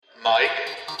Mike,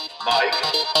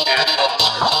 and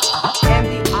Oscar.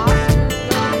 And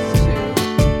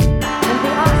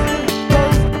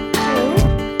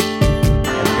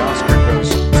the Oscar goes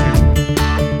to... And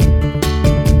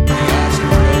the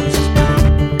Oscar goes to...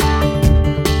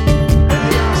 And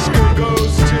the Oscar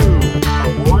goes to...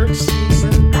 Award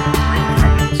season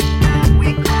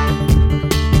week. And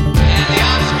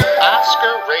the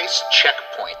Oscar race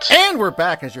checkpoint. And we're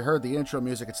back. As you heard the intro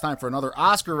music, it's time for another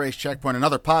Oscar Race Checkpoint,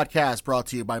 another podcast brought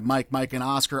to you by Mike, and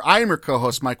Oscar. I am your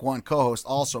co-host, Mike, one co-host,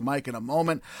 also Mike in a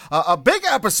moment. A big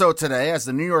episode today as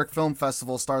the New York Film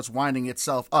Festival starts winding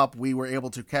itself up. We were able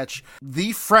to catch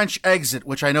The French Exit,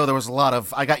 which I know there was a lot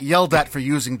of, I got yelled at for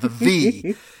using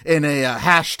the in a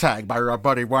hashtag by our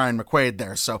buddy Ryan McQuaid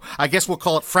there. So I guess we'll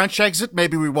call it French Exit.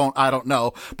 Maybe we won't. I don't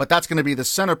know. But that's going to be the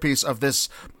centerpiece of this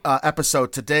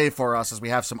episode today for us, as we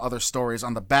have some other stories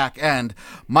on the back end.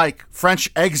 Mike, French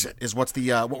Exit is what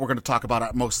we're going to talk about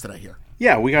at most today here.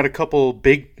 Yeah, we got a couple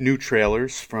big new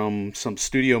trailers from some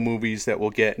studio movies that we'll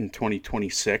get in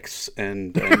 2026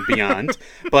 and beyond.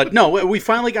 But no, we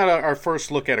finally got our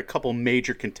first look at a couple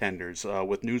major contenders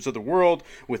with News of the World,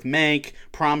 with Mank,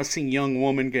 Promising Young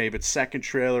Woman gave its second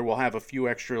trailer. We'll have a few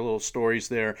extra little stories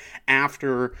there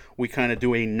after we kind of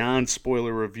do a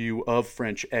non-spoiler review of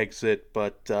French Exit.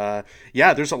 But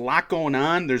yeah, there's a lot going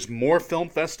on. There's more film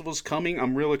festivals coming.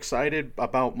 I'm real excited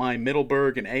about my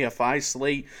Middleburg and AFI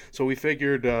slate. So we figured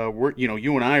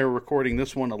you and I are recording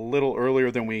this one a little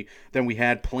earlier than we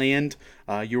had planned.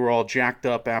 You were all jacked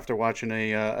up after watching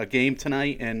a game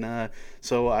tonight, and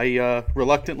so I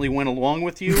reluctantly went along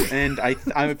with you. And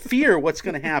I fear what's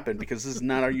going to happen because this is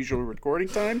not our usual recording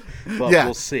time, but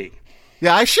We'll see.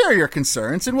 Yeah, I share your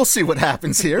concerns, and we'll see what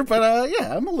happens here. But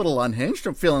yeah, I'm a little unhinged.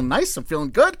 I'm feeling nice. I'm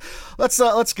feeling good.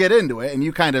 Let's get into it. And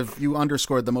you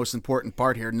underscored the most important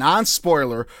part here.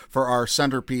 Non-spoiler for our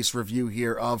centerpiece review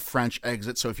here of French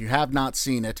Exit. So if you have not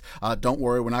seen it, don't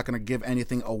worry. We're not going to give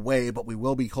anything away, but we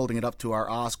will be holding it up to our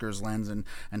Oscars lens and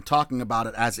talking about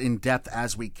it as in depth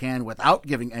as we can without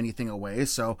giving anything away.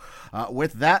 So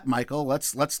with that, Michael,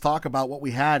 let's talk about what we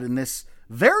had in this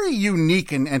very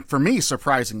unique and for me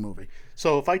surprising movie.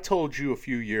 So if I told you a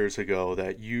few years ago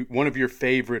that one of your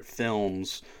favorite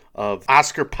films of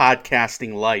Oscar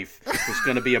podcasting life was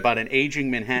going to be about an aging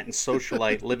Manhattan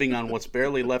socialite living on what's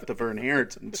barely left of her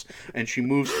inheritance, and she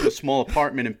moves to a small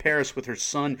apartment in Paris with her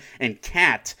son and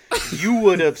cat, you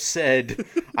would have said,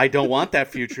 I don't want that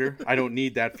future. I don't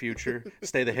need that future.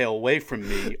 Stay the hell away from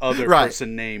me. Other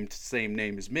person named same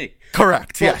name as me.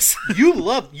 Correct, but yes.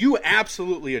 You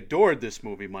absolutely adored this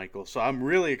movie, Michael, so I'm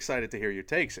really excited to hear your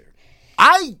takes here.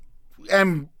 I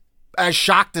am as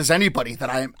shocked as anybody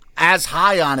that I am as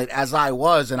high on it as I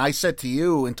was, and I said to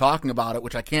you in talking about it,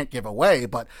 which I can't give away,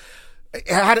 but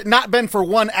had it not been for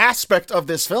one aspect of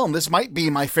this film, this might be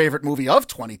my favorite movie of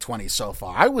 2020 so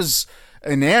far. I was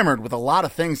enamored with a lot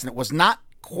of things, and it was not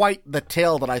quite the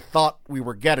tale that I thought we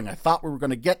were getting. I thought we were going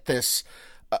to get this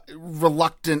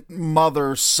reluctant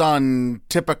mother-son,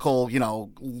 typical,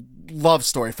 love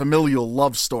story, familial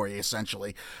love story,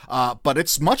 essentially. But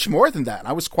it's much more than that.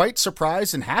 I was quite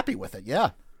surprised and happy with it, yeah.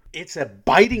 It's a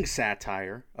biting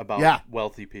satire about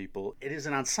wealthy people. It is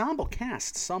an ensemble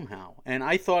cast somehow. And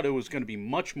I thought it was going to be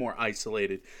much more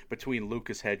isolated between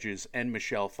Lucas Hedges and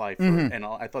Michelle Pfeiffer. Mm-hmm. And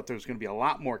I thought there was going to be a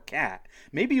lot more cat.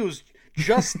 Maybe it was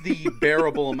just the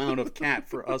bearable amount of cat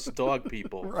for us dog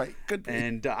people. Right, could be.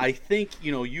 And I think,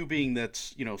 you being that,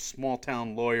 small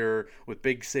town lawyer with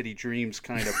big city dreams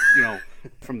kind of,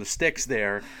 from the sticks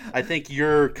there, I think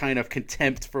your kind of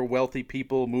contempt for wealthy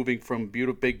people moving from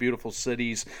big, beautiful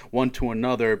cities, one to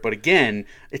another. But again,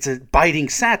 it's a biting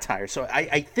satire. So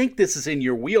I think this is in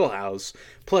your wheelhouse.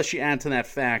 Plus you add to that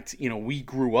fact, we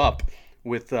grew up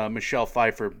with Michelle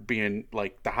Pfeiffer being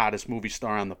like the hottest movie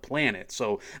star on the planet.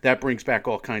 So that brings back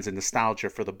all kinds of nostalgia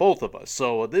for the both of us.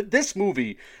 So this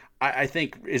movie, I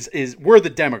think, is we're the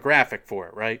demographic for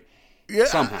it, right? Yeah,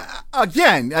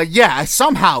 somehow.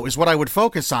 Somehow is what I would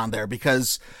focus on there,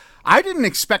 because I didn't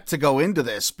expect to go into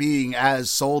this being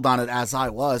as sold on it as I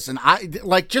was. And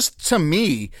just to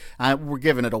me, we're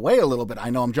giving it away a little bit. I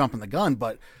know I'm jumping the gun,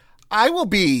 but I will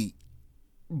be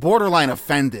borderline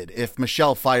offended if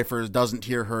Michelle Pfeiffer doesn't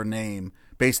hear her name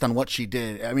based on what she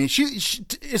did. I mean, she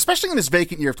especially in this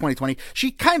vacant year of 2020,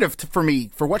 she kind of, for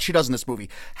me, for what she does in this movie,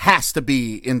 has to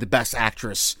be in the Best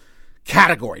Actress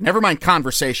category. Never mind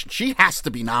conversation. She has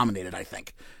to be nominated, I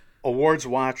think. Awards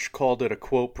Watch called it a,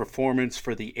 quote, performance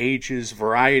for the ages.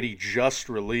 Variety just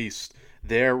released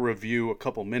their review a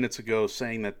couple minutes ago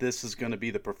saying that this is going to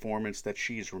be the performance that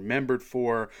she's remembered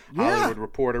for. Yeah. Hollywood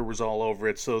Reporter was all over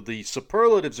it. So the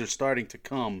superlatives are starting to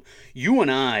come. You and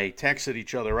I texted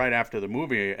each other right after the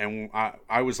movie, and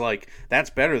I was like, that's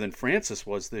better than Frances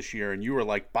was this year. And you were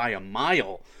like, by a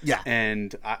mile. Yeah.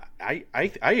 And I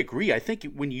agree. I think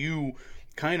when you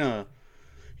kind of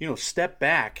step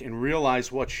back and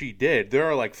realize what she did, there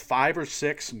are like 5 or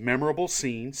 6 memorable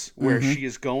scenes where she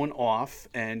is going off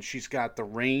and she's got the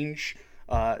range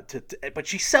but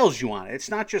she sells you on it.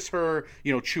 It's not just her,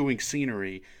 chewing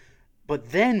scenery. But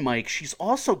then, Mike, she's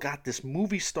also got this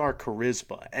movie star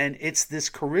charisma, and it's this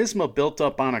charisma built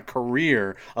up on a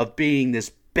career of being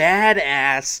this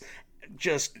badass,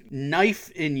 just knife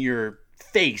in your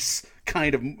face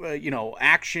kind of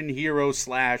action hero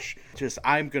 / just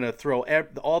I'm gonna throw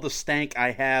all the stank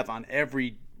I have on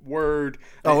every word.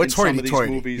 It's some of these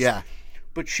hoity-toity. movies. Yeah.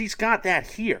 But she's got that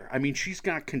here. I mean, she's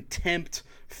got contempt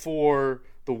for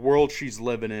the world she's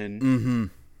living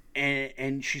in,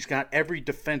 and she's got every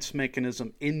defense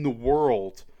mechanism in the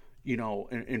world,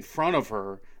 in front of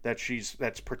her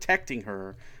that's protecting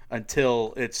her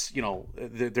until it's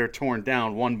they're torn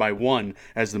down one by one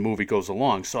as the movie goes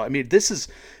along. So I mean, this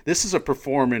is a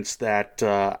performance that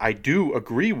I do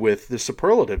agree with the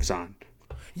superlatives on.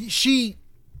 She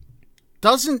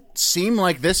doesn't seem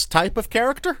like this type of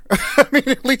character. I mean,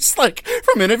 at least like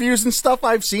from interviews and stuff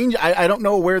I've seen, I don't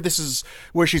know where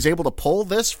she's able to pull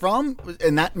this from,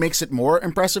 and that makes it more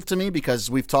impressive to me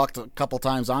because we've talked a couple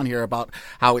times on here about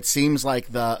how it seems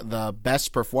like the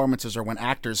best performances are when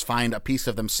actors find a piece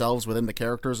of themselves within the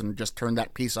characters and just turn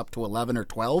that piece up to 11 or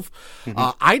 12.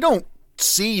 I don't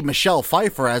see Michelle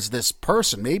Pfeiffer as this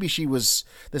person. Maybe this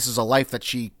is a life that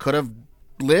she could have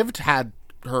lived had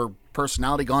her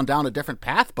personality gone down a different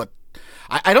path, but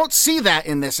I don't see that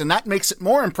in this, and that makes it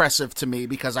more impressive to me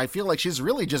because I feel like she's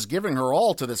really just giving her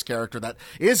all to this character that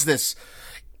is this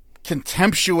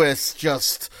contemptuous,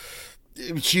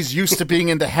 she's used to being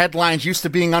in the headlines, used to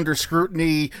being under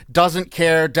scrutiny, doesn't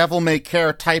care, devil may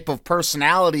care type of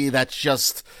personality that's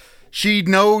just, she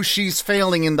knows she's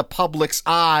failing in the public's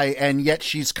eye, and yet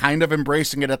she's kind of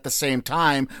embracing it at the same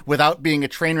time without being a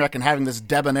train wreck and having this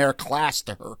debonair class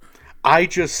to her. I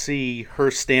just see her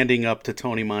standing up to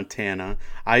Tony Montana.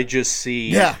 I just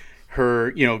see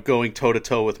her, going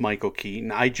toe-to-toe with Michael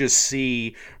Keaton. I just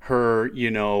see her,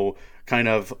 kind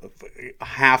of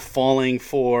half falling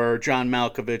for John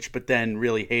Malkovich, but then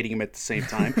really hating him at the same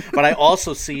time. But I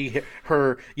also see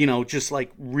her, just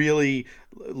like really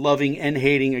loving and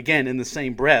hating, again, in the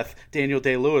same breath, Daniel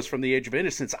Day-Lewis from The Age of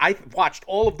Innocence. I watched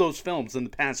all of those films in the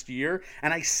past year,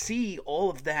 and I see all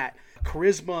of that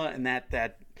charisma and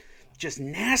that just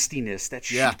nastiness that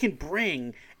she can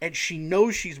bring, and she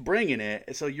knows she's bringing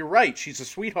it. So you're right, she's a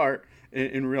sweetheart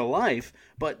in real life,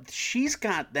 but she's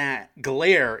got that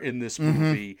glare in this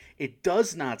movie. It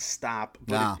does not stop,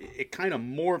 but it kind of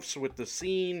morphs with the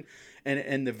scene,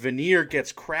 and the veneer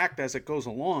gets cracked as it goes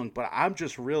along. But I'm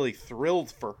just really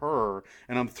thrilled for her,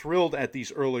 and I'm thrilled at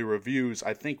these early reviews.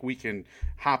 I think we can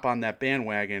hop on that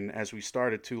bandwagon as we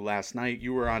started to last night.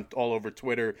 You were on all over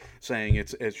Twitter saying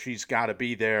she's got to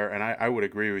be there, and I would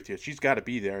agree with you. She's got to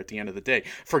be there at the end of the day.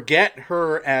 Forget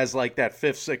her as like that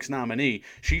 5th, 6th nominee.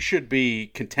 She should be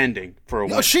contending for a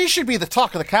win. She should be the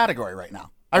talk of the category right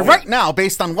now. Right now,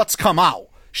 based on what's come out.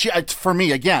 For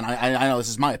me, again, I know this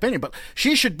is my opinion, but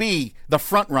she should be the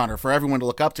front runner for everyone to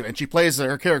look up to. And she plays,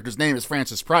 her character's name is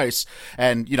Frances Price.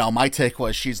 And, my take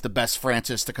was she's the best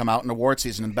Frances to come out in award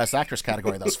season in the Best Actress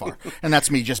category thus far. And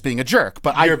that's me just being a jerk.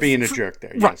 But You're being a jerk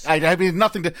there, yes. Right. I mean,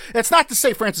 it's not to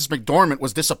say Frances McDormand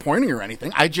was disappointing or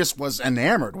anything. I just was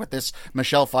enamored with this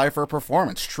Michelle Pfeiffer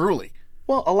performance, truly.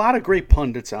 Well, a lot of great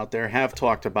pundits out there have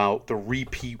talked about the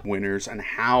repeat winners and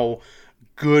how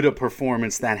good a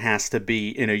performance that has to be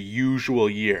in a usual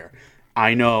year.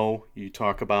 I know you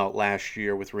talk about last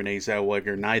year with Renee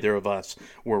Zellweger. Neither of us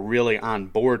were really on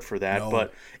board for that. No.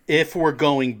 But if we're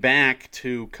going back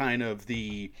to kind of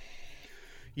the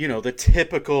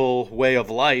typical way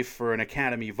of life for an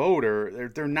Academy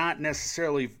voter, they're not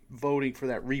necessarily voting for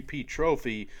that repeat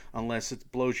trophy unless it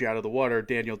blows you out of the water,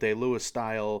 Daniel Day-Lewis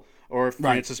style or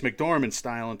Frances McDormand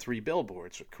style in 3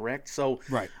 Billboards, correct? So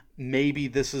maybe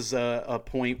this is a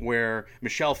point where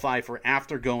Michelle Pfeiffer,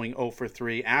 after going 0 for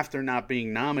 3, after not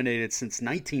being nominated since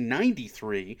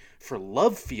 1993 for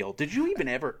Love Field. Did you even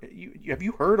have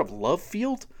you heard of Love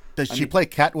Field? Does she play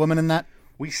Catwoman in that?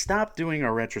 we stopped doing our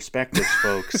retrospectives,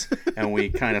 folks, and we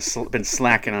kind of been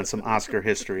slacking on some Oscar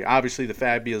history. Obviously, the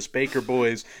Fabulous Baker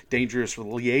Boys, Dangerous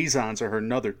Liaisons are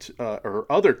her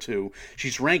other two.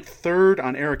 She's ranked third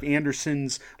on Eric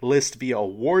Anderson's list via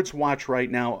Awards Watch right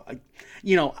now.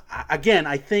 You know, again,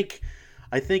 I think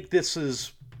this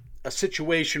is a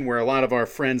situation where a lot of our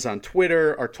friends on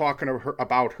Twitter are talking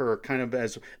about her kind of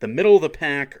as the middle of the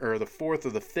pack or the fourth or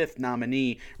the fifth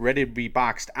nominee ready to be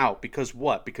boxed out. Because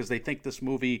what? Because they think this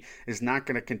movie is not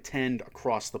going to contend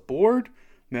across the board?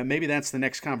 Maybe that's the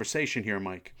next conversation here,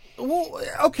 Mike. Well,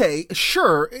 okay,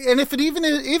 sure. And if even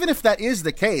if that is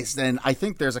the case, then I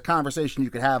think there's a conversation you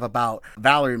could have about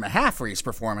Valerie Mahaffrey's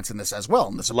performance in this as well,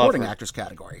 in the supporting actress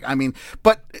category. I mean,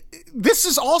 but this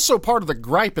is also part of the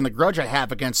gripe and the grudge I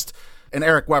have against, and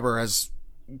Eric Weber has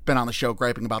been on the show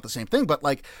griping about the same thing, but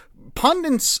like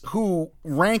pundits who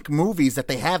rank movies that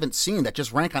they haven't seen, that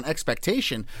just rank on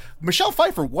expectation, Michelle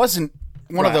Pfeiffer wasn't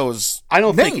one of those. I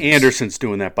don't names. think Anderson's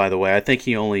doing that, by the way. I think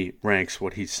he only ranks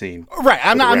what he's seen. Right.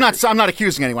 I'm not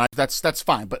accusing anyone. That's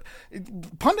fine. But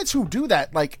pundits who do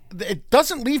that, like, it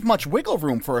doesn't leave much wiggle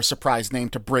room for a surprise name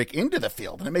to break into the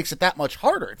field, and it makes it that much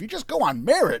harder. If you just go on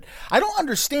merit, I don't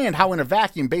understand how in a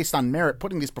vacuum based on merit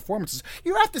putting these performances,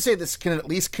 you have to say this can at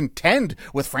least contend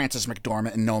with Frances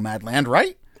McDormand in Nomadland,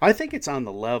 right? I think it's on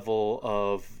the level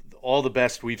of all the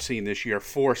best we've seen this year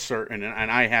for certain,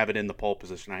 and I have it in the pole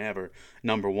position. I have her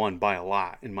number one by a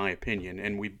lot, in my opinion,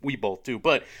 and we both do.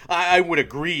 But I would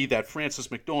agree that Frances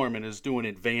McDormand is doing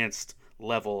advanced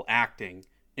level acting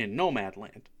in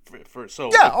Nomadland.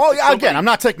 Again, I'm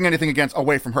not taking anything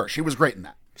away from her. She was great in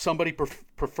that. Somebody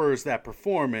prefers that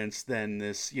performance than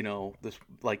this, this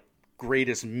like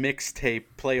greatest mixtape,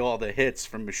 play all the hits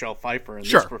from Michelle Pfeiffer in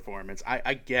this performance.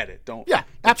 I get it. Don't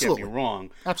absolutely. get me wrong.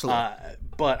 Absolutely.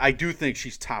 But I do think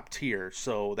she's top tier,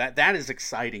 so that is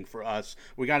exciting for us.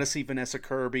 We got to see Vanessa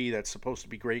Kirby. That's supposed to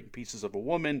be great in Pieces of a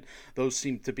Woman. Those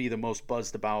seem to be the most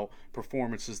buzzed about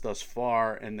performances thus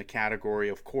far, and the category,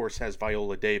 of course, has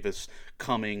Viola Davis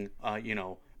coming,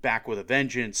 back with a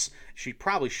vengeance. She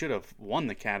probably should have won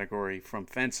the category from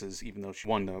Fences, even though she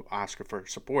won the Oscar for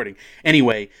supporting.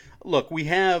 Anyway, look, we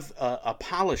have a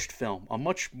polished film, a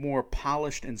much more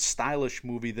polished and stylish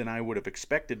movie than I would have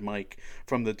expected, Mike,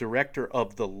 from the director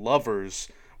of The Lovers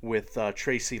with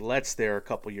Tracy Letts there a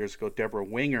couple years ago, Deborah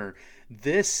Winger.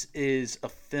 This is a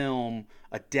film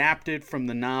adapted from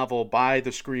the novel by the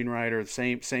screenwriter,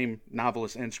 the same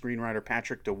novelist and screenwriter,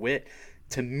 Patrick DeWitt.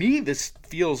 To me, this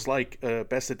feels like a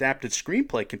Best Adapted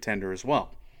Screenplay contender as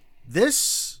well.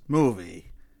 This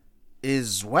movie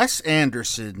is Wes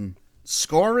Anderson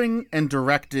scoring and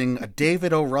directing a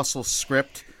David O. Russell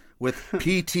script with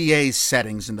PTA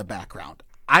settings in the background.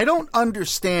 I don't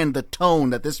understand the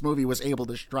tone that this movie was able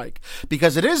to strike,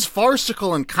 because it is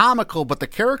farcical and comical, but the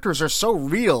characters are so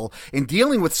real in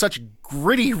dealing with such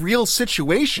gritty, real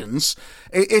situations.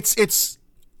 It's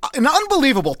an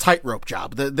unbelievable tightrope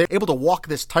job. They're able to walk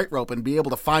this tightrope and be able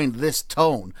to find this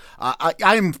tone.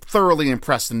 I'm thoroughly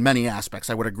impressed in many aspects,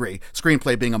 I would agree.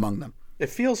 Screenplay being among them. It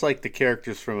feels like the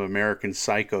characters from American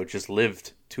Psycho just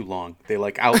lived too long. They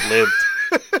outlived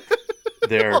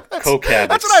their co-cabs.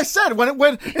 That's what I said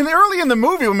when early in the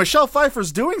movie when Michelle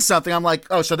Pfeiffer's doing something. I'm like,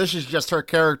 oh, so this is just her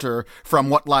character from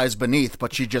What Lies Beneath,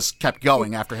 but she just kept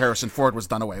going after Harrison Ford was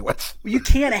done away with. You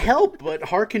can't help but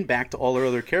harken back to all her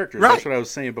other characters. Right. That's what I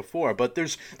was saying before. But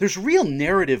there's real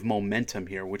narrative momentum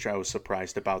here, which I was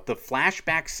surprised about. The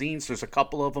flashback scenes, there's a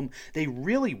couple of them. They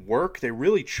really work. They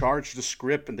really charge the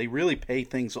script, and they really pay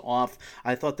things off.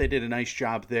 I thought they did a nice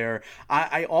job there.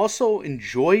 I also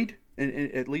enjoyed,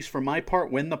 at least for my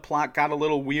part, when the plot got a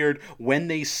little weird, when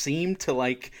they seemed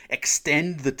to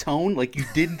extend the tone, you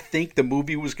didn't think the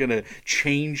movie was going to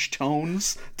change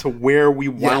tones to where we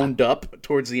wound up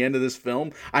towards the end of this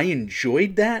film. I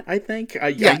enjoyed that, I think.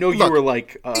 I know you were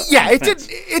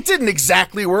it didn't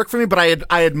exactly work for me, but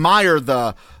I admire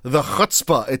the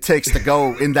chutzpah it takes to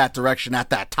go in that direction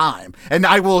at that time. And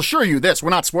I will assure you this,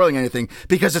 we're not spoiling anything,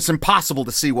 because it's impossible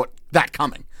to see that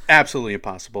coming. Absolutely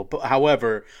impossible. But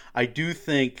however, I do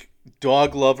think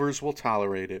dog lovers will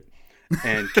tolerate it,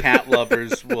 and cat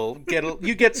lovers will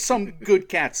get some good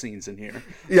cat scenes in here.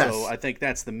 Yes. So I think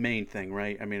that's the main thing,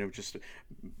 right? I mean,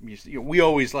 we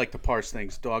always like to parse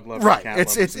things, dog lovers, right? Cat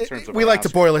lovers. In terms of we like Oscar.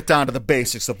 To boil it down to the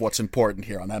basics of what's important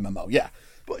here on MMO. Yeah.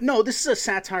 But no, this is a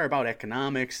satire about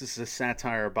economics. This is a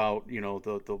satire about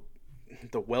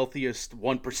the wealthiest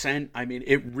 1%. I mean,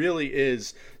 it really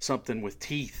is something with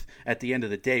teeth at the end of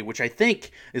the day, which I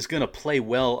think is going to play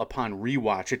well upon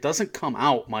rewatch. It doesn't come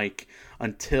out, Mike,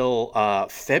 until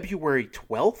February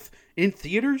 12th in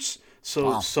theaters. So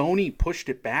Wow. Sony pushed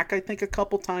it back, I think, a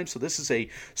couple times. So this is a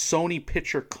Sony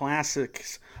Picture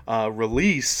Classics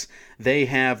release. They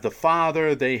have The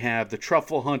Father, they have The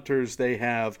Truffle Hunters, they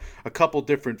have a couple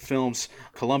different films.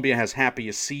 Columbia has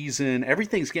Happiest Season.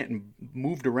 Everything's getting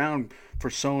moved around for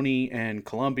Sony and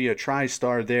Columbia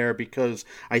TriStar there because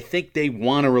I think they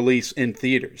want to release in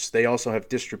theaters. They also have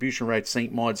distribution rights,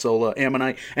 St. Maud, Zola,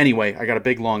 Ammonite. Anyway, I got a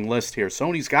big long list here.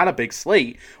 Sony's got a big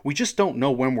slate. We just don't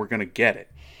know when we're going to get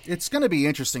it. It's going to be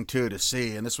interesting, too, to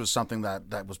see, and this was something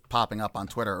that was popping up on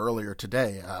Twitter earlier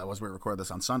today, as we record this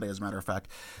on Sunday, as a matter of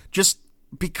fact, just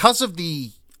because of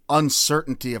the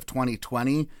uncertainty of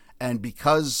 2020 and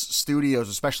because studios,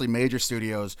 especially major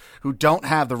studios, who don't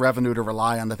have the revenue to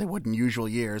rely on that they would in usual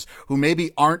years, who maybe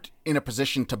aren't in a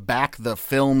position to back the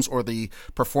films or the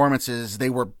performances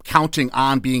they were counting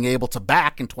on being able to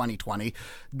back in 2020,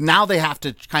 now they have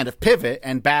to kind of pivot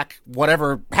and back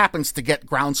whatever happens to get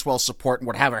groundswell support and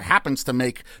whatever happens to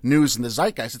make news in the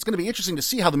zeitgeist. It's going to be interesting to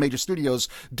see how the major studios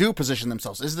do position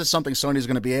themselves. Is this something Sony's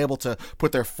going to be able to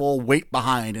put their full weight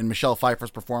behind in Michelle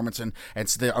Pfeiffer's performance, and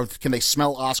or can they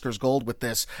smell Oscars gold with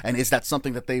this? And is that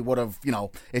something that they would have,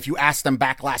 if you asked them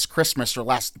back last Christmas or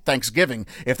last Thanksgiving,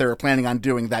 if they were planning on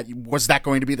doing that, was that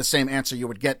going to be the same answer you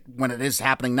would get when it is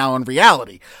happening now in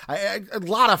reality? A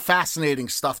lot of fascinating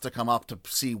stuff to come up to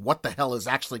see what the hell is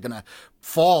actually going to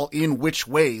fall in which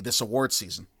way this award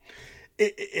season.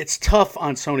 It's tough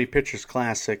on Sony Pictures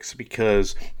Classics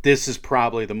because this is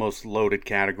probably the most loaded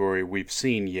category we've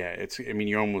seen yet.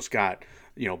 You almost got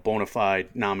bona fide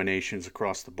nominations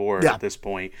across the board at this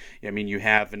point. You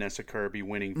have Vanessa Kirby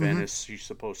winning Venice. She's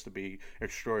supposed to be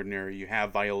extraordinary. You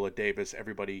have Viola Davis.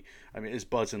 Everybody, is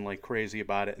buzzing like crazy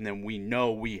about it. And then we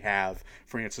know we have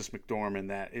Frances McDormand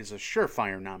that is a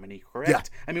surefire nominee, correct?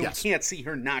 Yeah. We can't see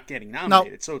her not getting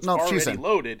nominated. So it's already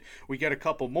loaded. We get a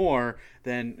couple more,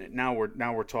 then now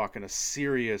we're talking a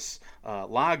serious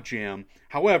logjam.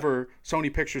 However,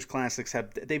 Sony Pictures Classics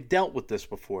they've dealt with this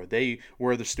before. They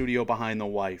were the studio behind The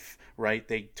Wife, right?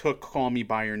 They took Call Me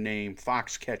by Your Name,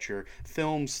 Foxcatcher,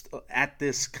 films at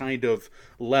this kind of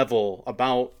level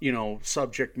about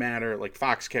subject matter like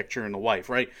Foxcatcher and The Wife,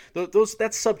 right?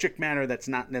 That's subject matter that's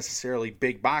not necessarily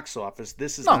big box office.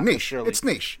 This is not niche. Necessarily... It's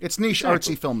niche. It's niche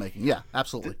artsy filmmaking. Yeah,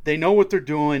 absolutely. They know what they're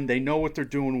doing. They know what they're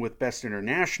doing with Best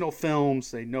International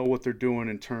Films. They know what they're doing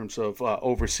in terms of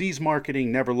overseas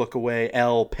marketing. Never Look Away,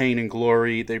 Elle, Pain and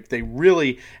Glory. They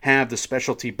really have the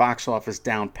specialty box office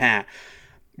down pat.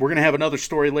 We're going to have another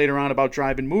story later on about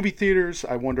drive-in movie theaters.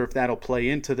 I wonder if that'll play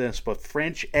into this. But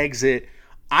French Exit,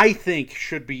 I think,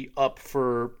 should be up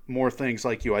for more things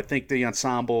like you. I think the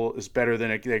ensemble is better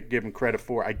than they're given credit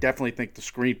for. I definitely think the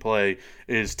screenplay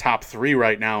is top 3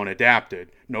 right now and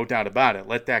adapted. No doubt about it.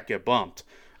 Let that get bumped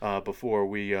before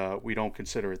we don't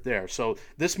consider it there. So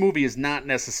this movie is not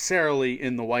necessarily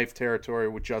in The Wife territory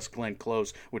with just Glenn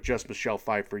Close, with just Michelle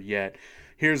Pfeiffer yet.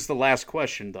 Here's the last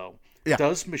question, though. Yeah.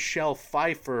 Does Michelle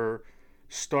Pfeiffer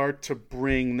start to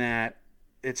bring that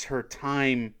it's her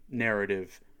time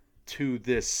narrative to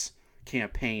this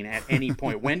campaign at any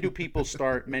point? When do people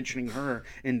start mentioning her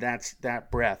in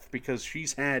that breath? Because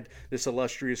she's had this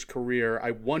illustrious career. I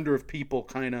wonder if people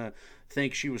kind of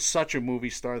think she was such a movie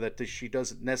star that she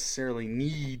doesn't necessarily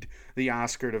need the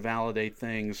Oscar to validate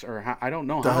things, or I don't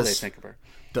know how they think of her.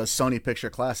 Does Sony Picture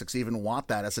Classics even want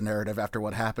that as a narrative after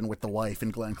what happened with The Wife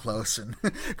and Glenn Close and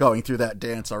going through that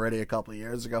dance already a couple of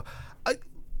years ago?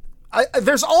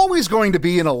 There's always going to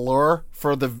be an allure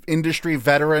for the industry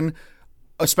veteran,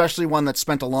 especially one that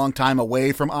spent a long time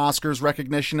away from Oscars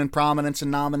recognition and prominence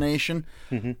and nomination.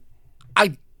 Mm-hmm.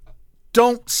 I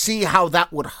don't see how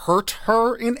that would hurt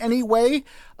her in any way.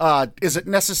 Is it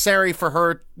necessary for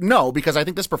her? No, because I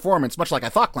think this performance, much like I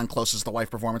thought Glenn Close's The Wife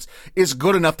performance, is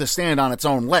good enough to stand on its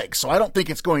own legs. So I don't think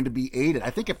it's going to be aided. I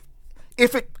think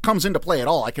if it comes into play at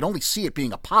all, I can only see it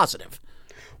being a positive.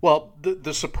 Well,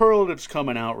 the superlatives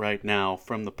coming out right now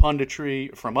from the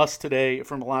punditry, from us today,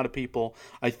 from a lot of people,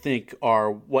 I think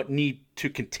are what need to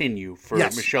continue for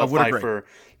Michelle Pfeiffer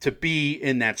to be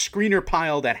in that screener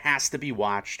pile that has to be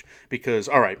watched because,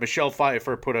 all right, Michelle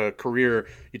Pfeiffer put a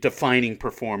career-defining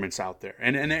performance out there.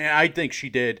 And I think she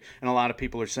did, and a lot of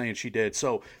people are saying she did.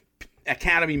 So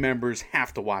Academy members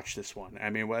have to watch this one.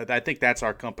 I think that's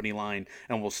our company line,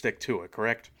 and we'll stick to it,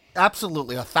 correct?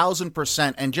 Absolutely,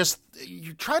 1,000%. And just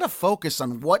you try to focus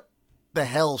on what the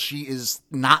hell she is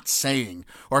not saying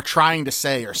or trying to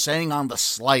say or saying on the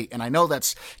slight. And I know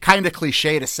that's kind of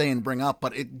cliche to say and bring up,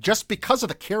 but just because of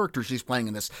the character she's playing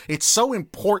in this, it's so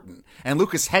important. And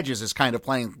Lucas Hedges is kind of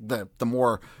playing the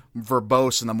more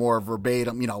verbose and the more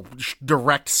verbatim,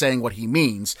 direct saying what he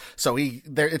means. So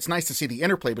it's nice to see the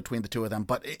interplay between the two of them.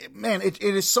 But it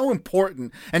is so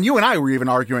important. And you and I were even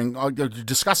arguing,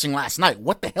 discussing last night,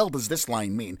 what the hell does this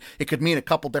line mean? It could mean a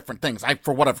couple different things.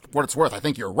 For what it's worth, I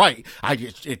think you're right.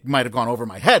 It might have gone over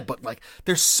my head, but like,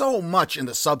 there's so much in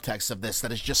the subtext of this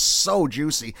that is just so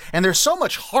juicy, and there's so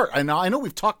much heart. I know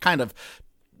we've talked kind of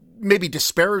maybe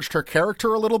disparaged her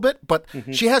character a little bit, but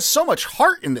she has so much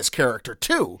heart in this character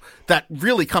too that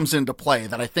really comes into play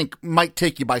that I think might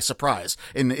take you by surprise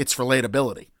in its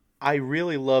relatability. I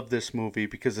really love this movie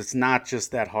because it's not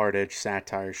just that hard-edged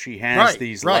satire. She has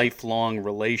these lifelong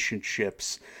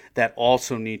relationships that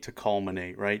also need to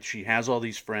culminate, right? She has all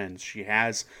these friends. She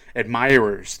has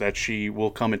admirers that she will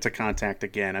come into contact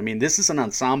again. I mean, this is an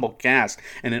ensemble cast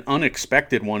and an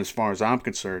unexpected one as far as I'm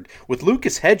concerned. With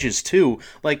Lucas Hedges, too,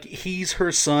 like, he's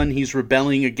her son. He's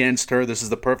rebelling against her. This is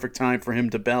the perfect time for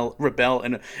him to rebel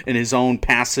in his own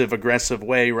passive-aggressive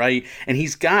way, right? And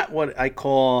he's got what I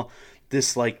call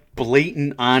this like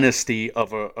blatant honesty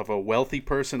of a wealthy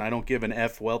person. I don't give an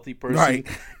F wealthy person. Right.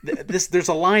 There's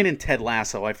a line in Ted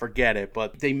Lasso, I forget it,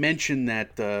 but they mention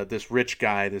that this rich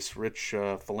guy, this rich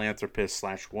philanthropist /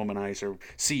 womanizer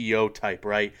CEO type,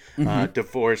 right,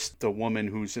 divorced the woman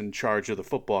who's in charge of the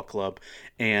football club,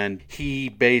 and he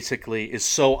basically is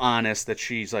so honest that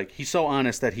he's so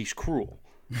honest that he's cruel.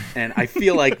 And I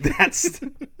feel like that's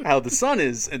how the son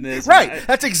is in this. Right.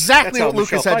 That's exactly what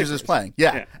Lucas Michelle Hedges Pfeiffer is playing.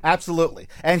 Yeah, absolutely.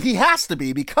 And he has to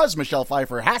be, because Michelle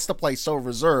Pfeiffer has to play so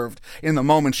reserved in the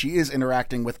moment she is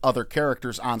interacting with other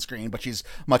characters on screen, but she's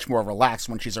much more relaxed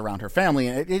when she's around her family.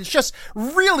 And it's just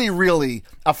really, really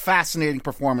a fascinating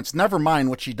performance. Never mind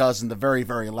what she does in the very,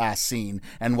 very last scene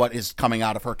and what is coming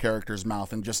out of her character's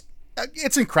mouth, and just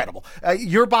it's incredible.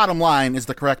 Your bottom line is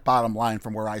the correct bottom line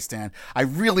from where I stand. I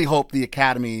really hope the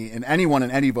Academy and anyone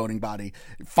in any voting body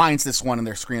finds this one in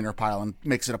their screener pile and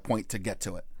makes it a point to get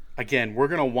to it. Again, we're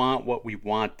going to want what we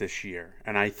want this year.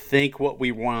 And I think what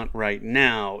we want right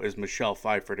now is Michelle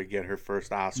Pfeiffer to get her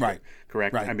first Oscar. Right.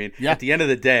 Correct? Right. I mean, Yeah. at the end of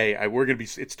the day, we're going to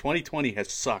be... It's 2020 has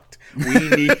sucked. We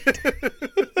need...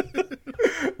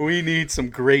 we need some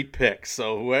great picks.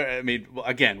 So, I mean,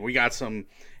 again, we got some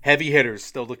heavy hitters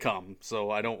still to come. So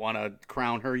I don't want to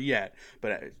crown her yet.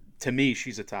 But to me,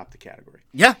 she's atop the category.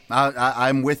 Yeah,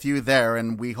 I'm with you there,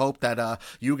 and we hope that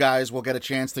you guys will get a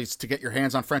chance to get your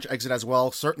hands on French Exit as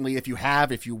well. Certainly, if you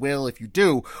have, if you will, if you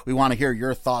do, we want to hear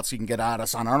your thoughts. You can get at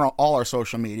us on all our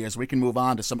social medias. We can move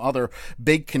on to some other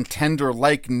big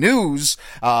contender-like news.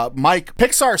 Mike,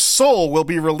 Pixar Soul will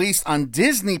be released on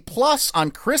Disney Plus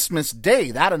on Christmas Day.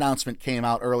 That announcement came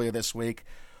out earlier this week.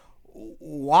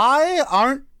 Why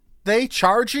aren't they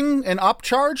charging an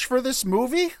upcharge for this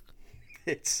movie?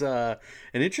 It's an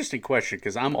interesting question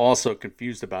because I'm also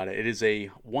confused about it. It is a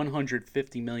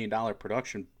 $150 million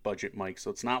production budget, Mike,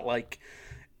 so it's not like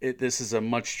this is a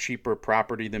much cheaper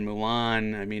property than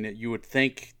Mulan. I mean, you would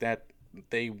think that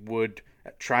they would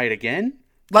try it again?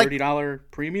 Like, $30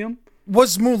 premium?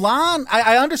 Was Mulan...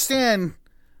 I understand...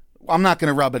 I'm not going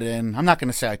to rub it in. I'm not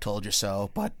going to say I told you so.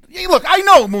 But look, I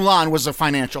know Mulan was a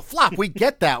financial flop. We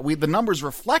get that. The numbers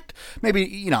reflect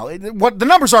maybe, what the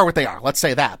numbers are what they are. Let's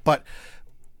say that. But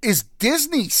is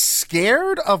Disney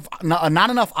scared of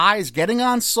not enough eyes getting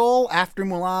on Soul after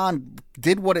Mulan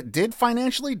did what it did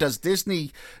financially? Does Disney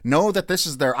know that this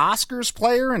is their Oscars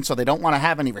player and so they don't want to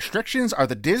have any restrictions? Are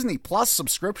the Disney Plus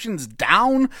subscriptions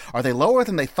down? Are they lower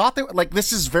than they thought they were? Like,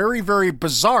 this is very, very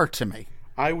bizarre to me.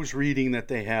 I was reading that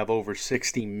they have over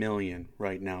 60 million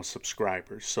right now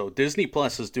subscribers. So Disney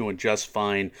Plus is doing just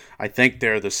fine. I think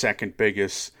they're the second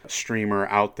biggest streamer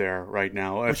out there right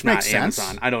now, if not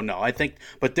Amazon. I don't know.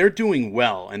 But they're doing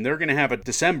well, and they're going to have a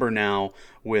December now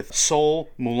with Soul,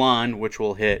 Mulan, which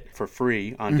will hit for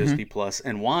free on Disney Plus,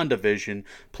 and WandaVision,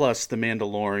 plus The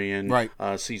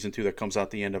Mandalorian season 2 that comes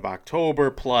out the end of October,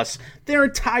 plus their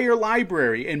entire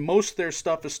library, and most of their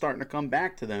stuff is starting to come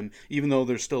back to them, even though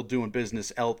they're still doing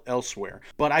business elsewhere.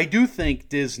 But I do think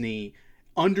Disney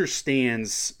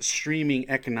understands streaming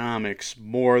economics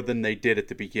more than they did at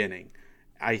the beginning.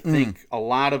 I think a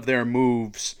lot of their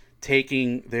moves,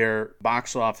 taking their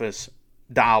box office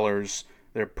dollars,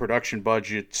 their production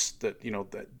budgets,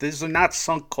 these are not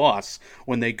sunk costs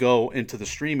when they go into the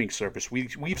streaming service.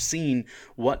 We've seen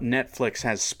what Netflix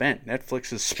has spent.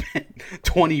 Netflix has spent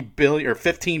 $20 billion or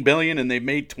 $15 billion, and they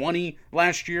made 20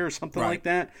 last year or something like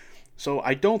that. So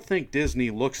I don't think Disney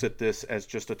looks at this as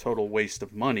just a total waste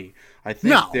of money. I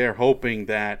think they're hoping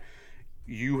that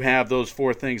you have those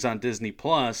 4 things on Disney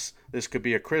Plus. This could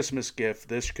be a Christmas gift.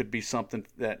 This could be something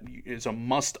that is a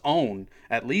must-own,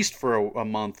 at least for a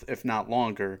month, if not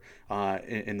longer,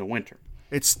 in the winter.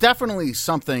 It's definitely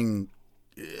something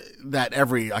that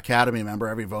every Academy member,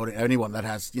 every voting, anyone that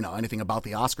has, anything about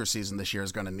the Oscar season this year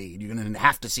is going to need. You're going to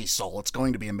have to see Soul. It's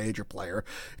going to be a major player.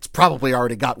 It's probably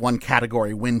already got one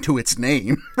category win to its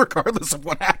name, regardless of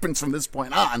what happens from this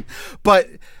point on. But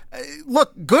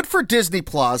look, good for Disney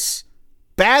Plus.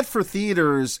 Bad for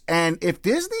theaters, and if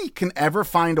Disney can ever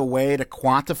find a way to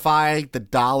quantify the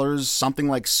dollars something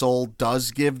like Soul does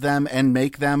give them and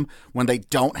make them when they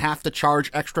don't have to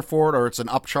charge extra for it, or it's an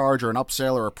upcharge or an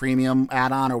upsell or a premium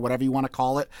add-on or whatever you want to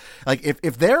call it, like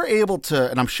if they're able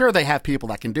to, and I'm sure they have people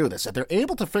that can do this, if they're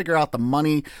able to figure out the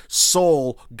money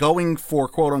Soul going for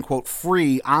quote-unquote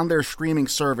free on their streaming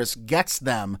service gets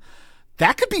them,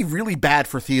 that could be really bad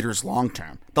for theaters long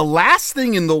term. The last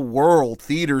thing in the world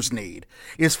theaters need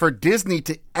is for Disney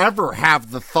to ever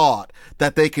have the thought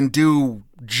that they can do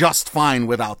just fine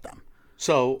without them.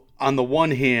 So, on the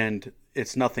one hand,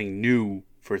 it's nothing new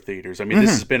for theaters. I mean, this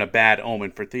has been a bad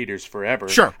omen for theaters forever.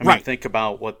 Sure, I mean, right. think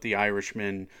about what The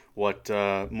Irishman, what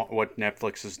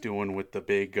Netflix is doing with the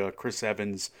big Chris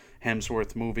Evans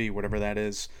Hemsworth movie, whatever that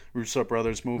is, Russo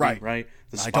brothers movie, right?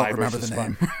 The I Spy don't remember versus the Spy.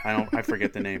 name. I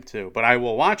forget the name too, but I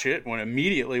will watch it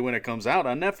immediately when it comes out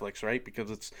on Netflix, right? Because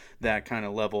it's that kind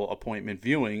of level appointment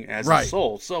viewing as a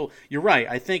Soul. So you're right.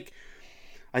 I think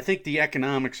the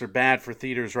economics are bad for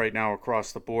theaters right now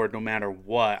across the board, no matter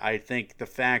what. I think the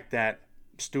fact that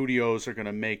studios are going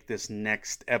to make this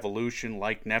next evolution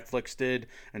like Netflix did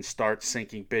and start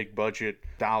sinking big budget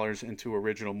dollars into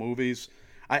original movies,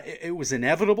 it was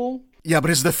inevitable. Yeah,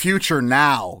 but it's the future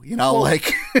now,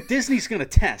 Disney's going to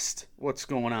test what's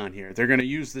going on here. They're going to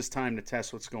use this time to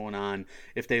test what's going on.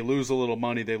 If they lose a little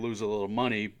money, they lose a little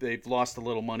money. They've lost a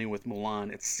little money with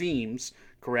Mulan. It seems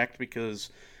correct because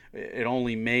it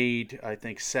only made, I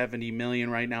think, $70 million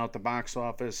right now at the box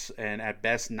office, and at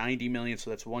best $90 million. So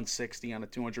that's $160 on a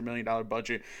 $200 million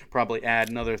budget. Probably add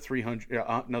another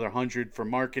 $100 for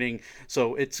marketing.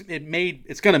 So it's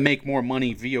going to make more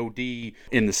money VOD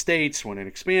in the States when it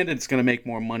expanded. It's going to make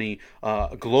more money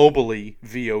globally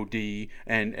VOD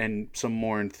and some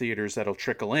more in theaters that'll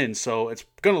trickle in. So it's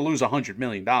going to lose $100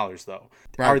 million though.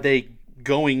 Right. Are they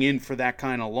going in for that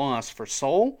kind of loss for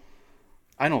Soul?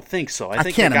 I don't think so. I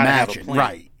think can't they gotta imagine. have a plan.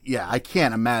 Right. Yeah, I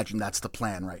can't imagine that's the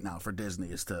plan right now for Disney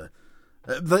is to...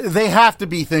 They have to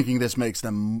be thinking this makes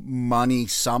them money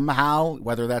somehow,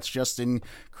 whether that's just in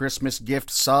Christmas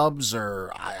gift subs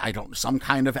or, I don't, some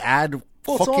kind of ad.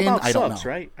 Well, it's all about I don't subs,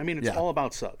 know. right? I mean, it's all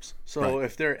about subs. So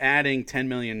if they're adding 10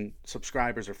 million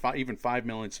subscribers or even 5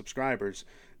 million subscribers,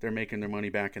 they're making their money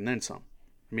back and then some.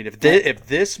 I mean, if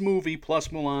this movie plus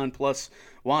Mulan plus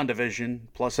WandaVision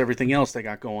plus everything else they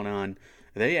got going on,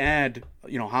 they add,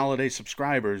 holiday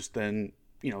subscribers, then,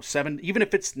 even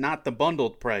if it's not the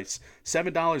bundled price,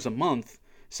 $7 a month,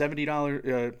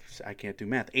 $70, I can't do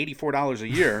math, $84 a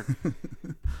year.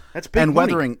 That's big and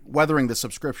money. weathering the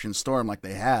subscription storm like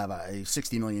they have,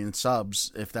 60 million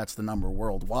subs, if that's the number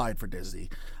worldwide for Disney,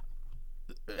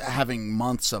 having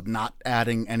months of not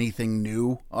adding anything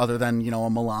new other than, a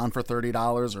Mulan for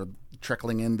 $30 or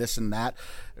trickling in this and that.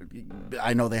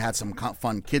 I know they had some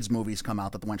fun kids movies come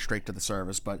out that went straight to the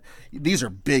service, but these are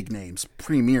big names,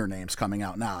 premier names coming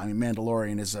out now. I mean,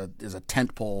 Mandalorian is a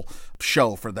tentpole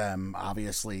show for them.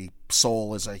 Obviously,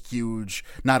 Soul is a huge,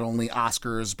 not only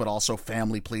Oscars, but also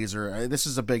family pleaser. This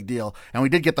is a big deal. And we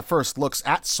did get the first looks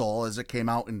at Soul as it came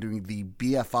out in doing the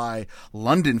BFI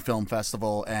London Film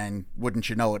Festival, and wouldn't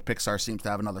you know it, Pixar seems to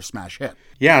have another smash hit.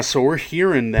 Yeah, so we're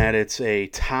hearing that it's a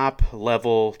top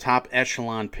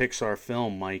echelon Pixar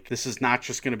film, Mike. This is not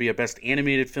just going to be a Best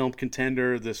Animated Film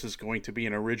contender. This is going to be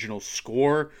an original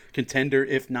score contender,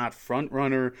 if not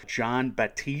frontrunner. John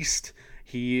Batiste,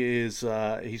 he's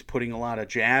putting a lot of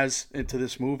jazz into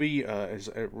this movie. There's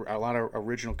a lot of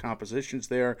original compositions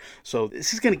there. So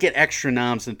this is going to get extra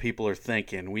noms than people are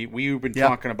thinking. We've been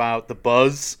talking about the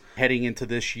buzz heading into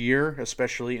this year,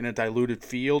 especially in a diluted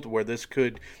field where this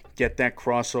could get that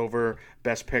crossover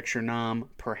Best Picture nom,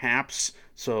 perhaps.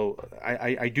 So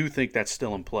I do think that's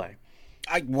still in play.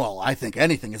 I think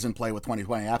anything is in play with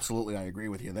 2020. Absolutely, I agree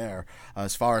with you there.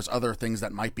 As far as other things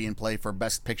that might be in play for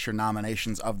Best Picture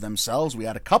nominations of themselves, we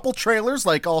had a couple trailers,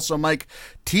 like also Mike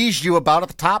teased you about at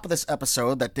the top of this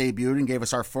episode, that debuted and gave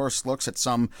us our first looks at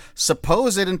some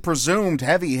supposed and presumed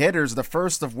heavy hitters, the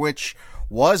first of which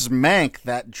was Mank,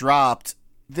 that dropped.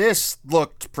 This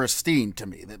looked pristine to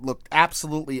me. It looked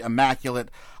absolutely immaculate.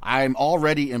 I'm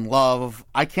already in love.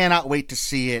 I cannot wait to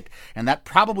see it. And that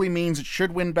probably means it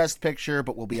should win Best Picture,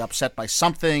 but will be upset by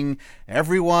something.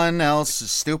 Everyone else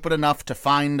is stupid enough to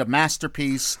find a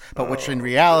masterpiece, but which in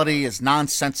reality is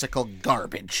nonsensical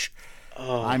garbage.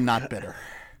 I'm not bitter.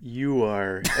 You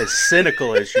are as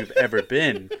cynical as you've ever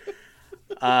been.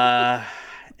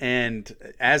 And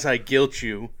as I guilt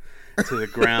you to the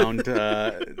ground,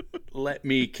 let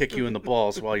me kick you in the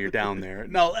balls while you're down there.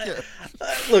 No,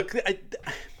 look,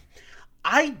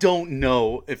 I don't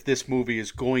know if this movie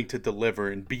is going to deliver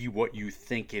and be what you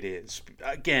think it is.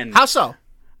 Again, How so?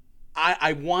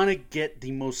 I want to get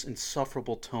the most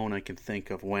insufferable tone I can think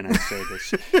of when I say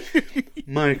this.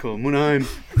 Michael, when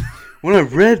I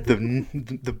read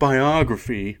the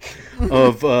biography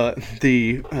of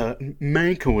the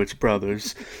Mankiewicz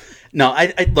brothers, no,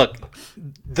 I look,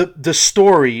 the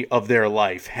story of their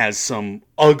life has some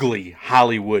ugly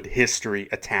Hollywood history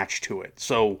attached to it.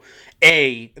 So,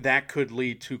 A, that could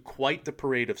lead to quite the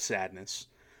parade of sadness,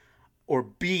 or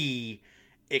B,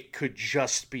 it could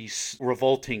just be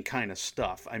revolting kind of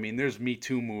stuff. I mean, there's Me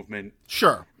Too movement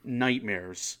Sure.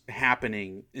 nightmares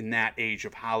happening in that age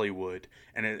of Hollywood,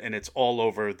 and it's all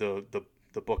over the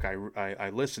book I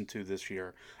listened to this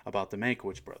year about the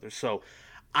Mankiewicz brothers. So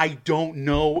I don't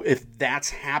know if that's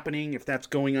happening, if that's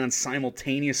going on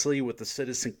simultaneously with the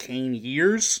Citizen Kane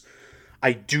years.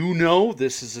 I do know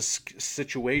this is a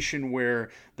situation where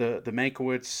the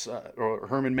Mankiewicz or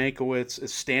Herman Mankiewicz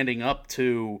is standing up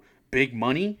to big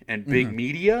money and big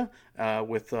media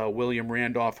with William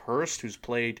Randolph Hearst, who's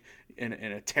played in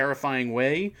a terrifying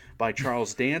way by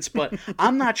Charles Dance. But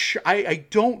I'm not sure. I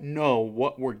don't know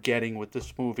what we're getting with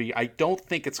this movie. I don't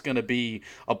think it's going to be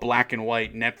a black and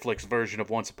white Netflix version of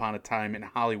Once Upon a Time in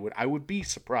Hollywood. I would be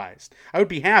surprised. I would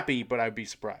be happy, but I'd be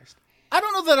surprised. I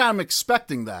don't know that I'm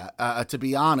expecting that, to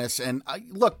be honest. And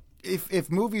look,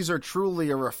 if movies are truly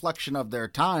a reflection of their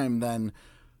time, then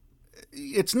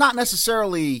it's not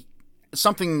necessarily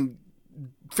something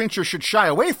Fincher should shy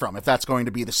away from if that's going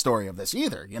to be the story of this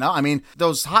either. You know, I mean,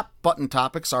 those hot button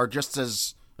topics are just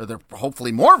as, or they're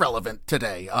hopefully more relevant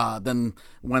today than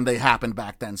when they happened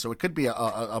back then. So it could be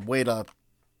a way to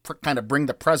kind of bring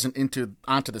the present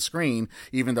onto the screen,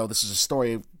 even though this is a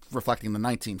story reflecting the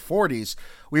 1940s.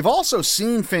 We've also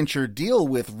seen Fincher deal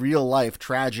with real-life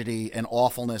tragedy and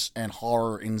awfulness and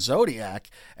horror in Zodiac,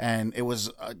 and it was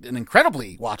an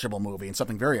incredibly watchable movie and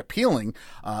something very appealing,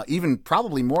 even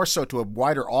probably more so to a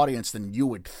wider audience than you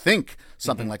would think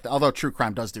something like that, although true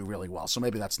crime does do really well, so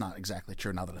maybe that's not exactly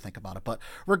true now that I think about it. But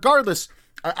regardless,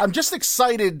 I'm just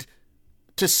excited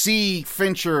to see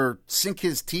Fincher sink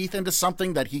his teeth into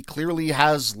something that he clearly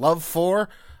has love for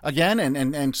again,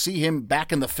 and see him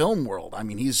back in the film world. I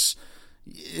mean, it's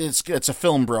a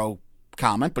film bro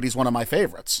comment, but he's one of my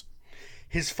favorites.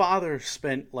 His father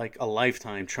spent like a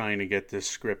lifetime trying to get this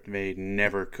script made and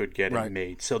never could get it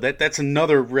made. So that's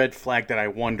another red flag that I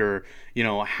wonder,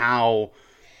 how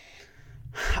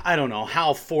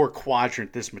four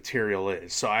quadrant this material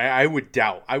is. So I would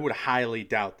highly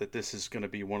doubt that this is going to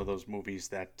be one of those movies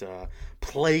that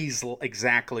plays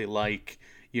exactly like,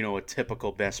 a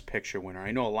typical Best Picture winner.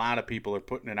 I know a lot of people are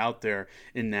putting it out there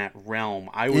in that realm.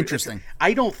 Interesting.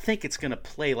 I don't think it's going to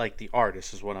play like The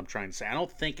Artist is what I'm trying to say. I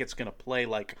don't think it's going to play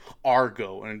like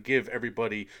Argo and give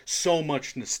everybody so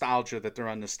much nostalgia that they're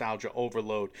on nostalgia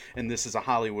overload, and this is a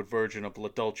Hollywood version of La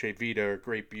Dolce Vita or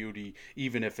Great Beauty,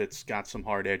 even if it's got some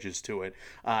hard edges to it.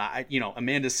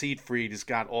 Amanda Seyfried has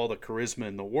got all the charisma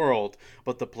in the world,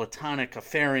 but the platonic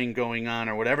affairing going on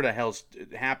or whatever the hell's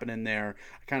happening there,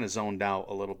 I kind of zoned out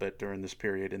a little bit during this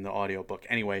period in the audiobook.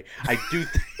 Anyway, I do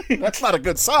think That's not a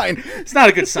good sign. it's not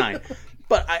a good sign,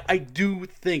 but I do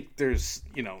think there's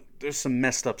some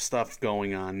messed up stuff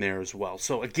going on there as well.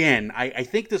 So again, I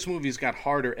think this movie's got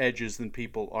harder edges than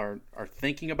people are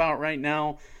thinking about right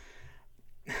now.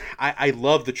 I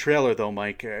love the trailer though,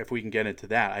 Mike, if we can get into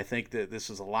that. I think that this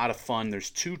is a lot of fun. There's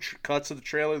two cuts of the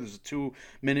trailer. There's a 2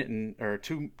 minute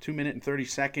and 30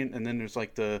 second, and then there's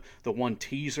like the one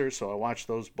teaser. So I watched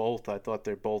those both. I thought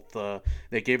they're both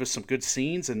they gave us some good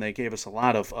scenes, and they gave us a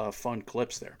lot of fun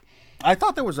clips there. I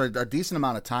thought there was a decent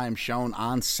amount of time shown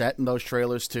on set in those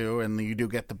trailers too, and you do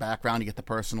get the background, you get the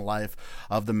personal life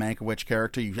of the Mankiewicz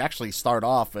character. You actually start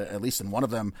off, at least in one of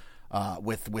them,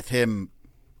 with him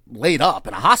laid up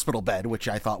in a hospital bed, which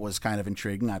I thought was kind of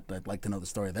intriguing. I'd like to know the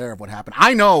story there of what happened.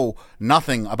 I know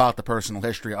nothing about the personal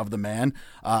history of the man,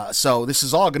 so this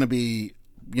is all going to be,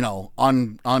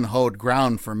 unhoed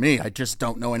ground for me. I just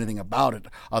don't know anything about it,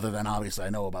 other than obviously I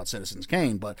know about Citizen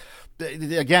Kane. But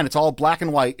again, it's all black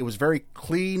and white. It was very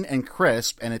clean and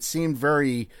crisp, and it seemed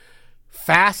very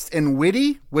fast and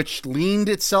witty, which leaned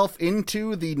itself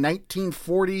into the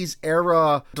 1940s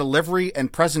era delivery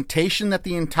and presentation that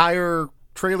the entire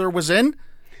trailer was in.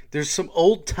 There's some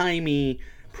old-timey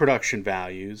production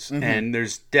values, and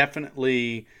there's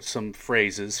definitely some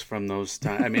phrases from those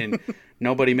times. I mean,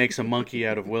 nobody makes a monkey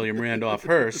out of William Randolph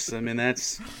Hearst. I mean,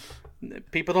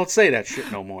 people don't say that shit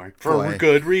no more for Boy.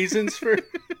 good reasons.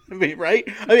 I mean, right?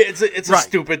 I mean, it's a Right.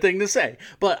 stupid thing to say,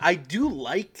 but I do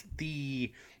like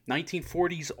the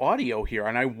 1940s audio here,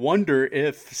 and I wonder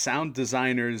if sound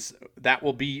designers, that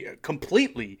will be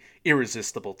completely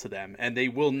irresistible to them, and they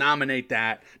will nominate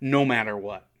that no matter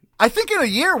what. I think in a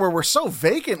year where we're so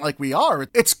vacant like we are,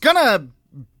 it's gonna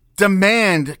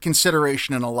demand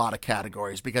consideration in a lot of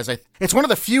categories, because it's one of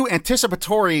the few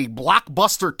anticipatory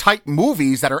blockbuster type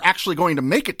movies that are actually going to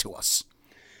make it to us.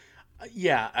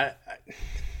 Yeah,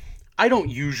 I don't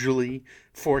usually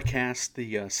forecast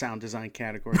the sound design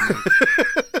category.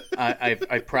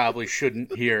 I probably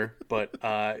shouldn't here, but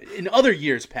in other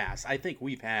years past, I think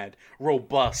we've had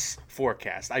robust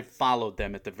forecasts. I've followed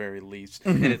them at the very least,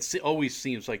 and it always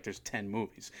seems like there's 10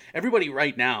 movies. Everybody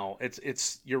right now,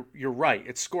 you're right.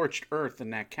 It's scorched earth in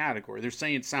that category. They're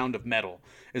saying Sound of Metal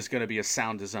is going to be a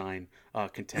sound design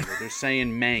contender. They're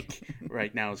saying Mank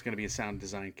right now is going to be a sound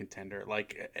design contender.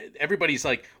 Like, everybody's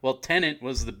like, well, Tenet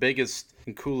was the biggest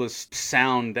and coolest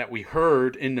sound that we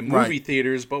heard in the movie Right.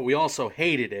 theaters, but we also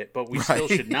hated it, but we still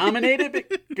should nominate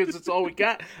it because it's all we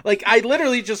got. Like, I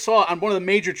literally just saw on one of the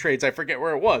major trades, I forget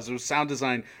where it was sound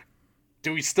design.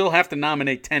 Do we still have to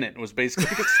nominate Tenet? Was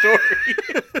basically the story.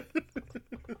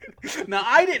 Now,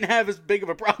 I didn't have as big of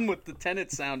a problem with the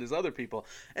Tenet sound as other people.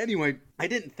 Anyway, I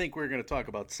didn't think we were going to talk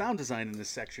about sound design in this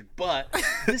section, but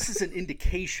this is an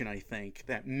indication, I think,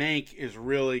 that Mank is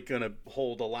really going to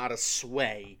hold a lot of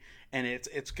sway, and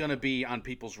it's going to be on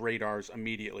people's radars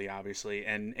immediately, obviously.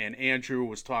 And Andrew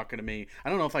was talking to me. I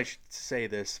don't know if I should say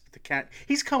this. But the cat,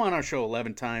 he's come on our show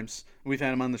 11 times. We've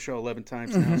had him on the show 11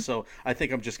 times now, so I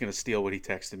think I'm just going to steal what he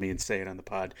texted me and say it on the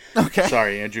pod. Okay.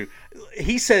 Sorry, Andrew.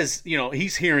 He says,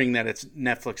 he's hearing that it's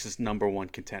Netflix's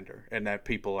 #1 contender, and that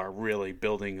people are really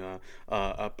building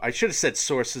I should have said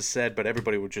sources said, but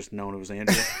everybody would just know it was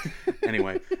Andrew.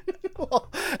 Anyway,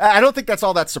 Well, I don't think that's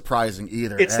all that surprising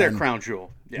either. it's their crown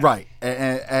jewel. Yeah. Right.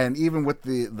 And even with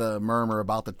the murmur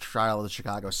about the trial of the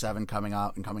Chicago 7 coming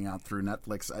out through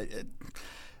Netflix,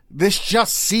 this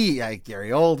just Gary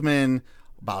Oldman,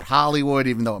 about Hollywood,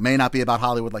 even though it may not be about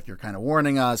Hollywood, like you're kind of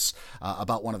warning us,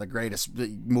 about one of the greatest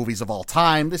movies of all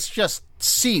time. This just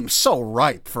seems so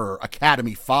ripe for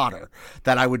Academy fodder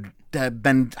that I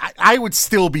would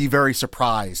still be very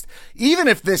surprised. Even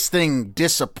if this thing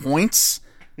disappoints,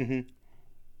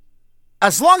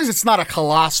 as long as it's not a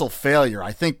colossal failure,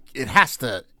 I think it has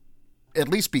to at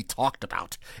least be talked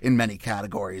about in many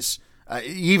categories.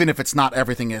 Even if it's not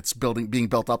everything it's being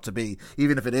built up to be,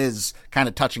 even if it is kind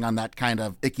of touching on that kind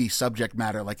of icky subject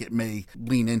matter like it may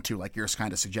lean into, like you're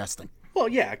kind of suggesting. Well,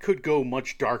 yeah, it could go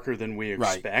much darker than we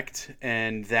expect,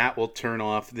 and that will turn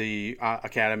off the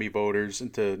Academy voters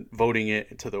into voting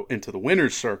it into the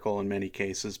winner's circle in many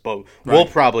cases. But we'll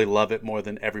probably love it more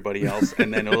than everybody else,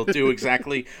 and then it'll do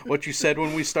exactly what you said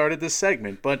when we started this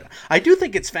segment. But I do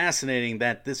think it's fascinating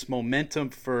that this momentum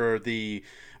for the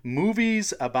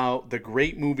movies about the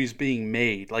great movies being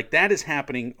made, like, that is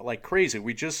happening like crazy.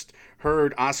 We just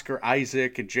heard Oscar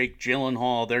Isaac and Jake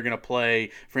Gyllenhaal. They're going to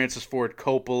play Francis Ford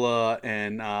Coppola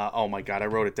and oh my God, I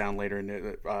wrote it down later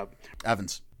in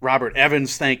Evans. Robert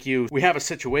Evans, thank you. We have a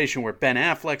situation where Ben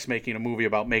Affleck's making a movie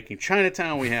about making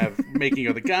Chinatown. We have making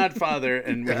of The Godfather,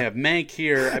 and we have Mank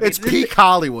here. I mean, It's peak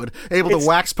Hollywood, able to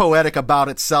wax poetic about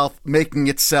itself, making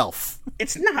itself.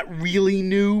 It's not really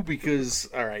new because,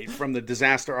 all right, from the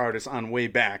Disaster Artist on way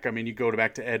back, I mean, you go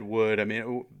back to Ed Wood. I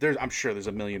mean, I'm sure there's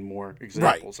a million more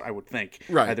examples, I would think.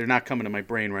 Right. They're not coming to my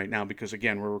brain right now because,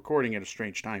 again, we're recording at a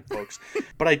strange time, folks.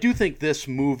 But I do think this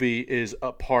movie is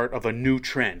a part of a new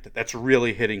trend that's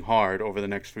really hitting hard over the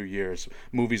next few years.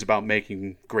 Movies about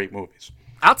making great movies.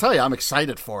 I'll tell you, I'm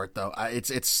excited for it, though.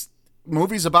 It's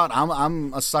movies about.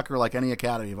 I'm a sucker like any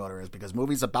Academy voter is, because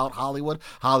movies about Hollywood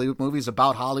movies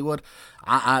about Hollywood.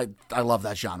 I love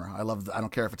that genre. I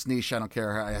don't care if it's niche. I don't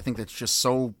care. I think it's just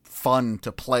so fun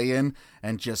to play in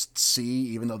and just see,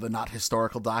 even though they're not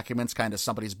historical documents, kind of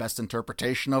somebody's best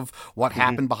interpretation of what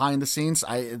happened behind the scenes.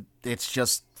 It's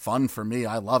just fun for me.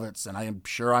 I love it, and I am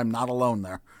sure I'm not alone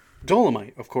there.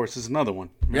 Dolomite, of course, is another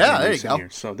one. Yeah, there you go. Here.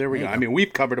 So there we go. I mean,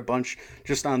 we've covered a bunch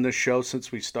just on this show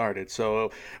since we started. So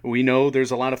we know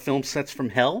there's a lot of film sets from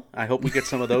hell. I hope we get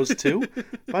some of those too,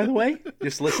 by the way.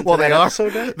 Just listen to that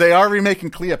episode. They are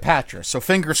remaking Cleopatra, so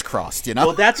fingers crossed, you know?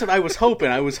 Well, that's what I was hoping.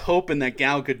 I was hoping that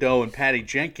Gal Gadot and Patty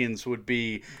Jenkins would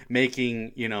be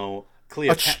making,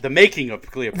 the making of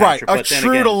Cleopatra. Right, but then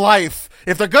true again, to life.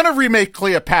 If they're going to remake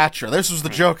Cleopatra, this was the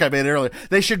joke I made earlier,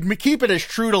 they should keep it as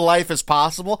true to life as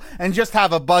possible and just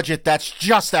have a budget that's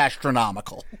just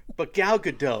astronomical. But Gal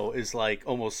Gadot is like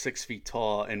almost 6 feet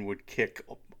tall and would kick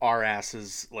our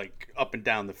asses like up and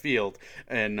down the field.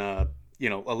 And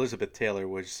Elizabeth Taylor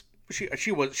was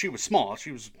she was small.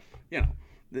 She was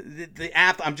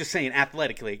I'm just saying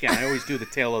athletically. Again, I always do the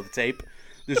tail of the tape.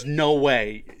 There's no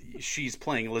way she's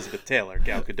playing Elizabeth Taylor,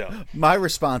 Gal Gadot. My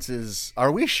response is,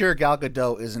 are we sure Gal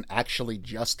Gadot isn't actually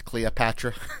just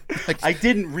Cleopatra? I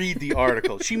didn't read the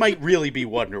article. She might really be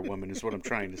Wonder Woman is what I'm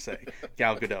trying to say.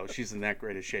 Gal Gadot, she's in that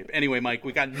great a shape. Anyway, Mike,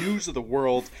 we got News of the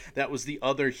World. That was the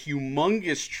other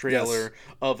humongous trailer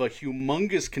of a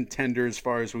humongous contender as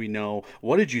far as we know.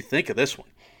 What did you think of this one?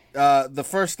 The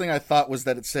first thing I thought was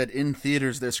that it said in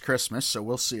theaters this Christmas, so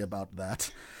we'll see about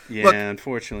that. Yeah, Look,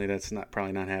 unfortunately, that's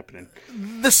probably not happening.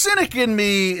 the cynic in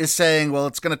me is saying, well,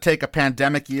 it's going to take a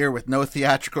pandemic year with no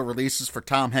theatrical releases for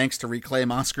Tom Hanks to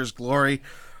reclaim Oscar's glory.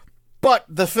 But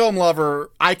the film lover,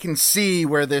 I can see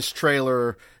where this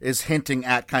trailer is hinting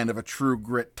at kind of a True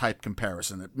Grit type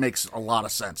comparison. It makes a lot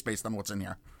of sense based on what's in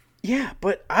here. Yeah,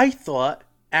 but I thought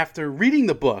after reading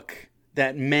the book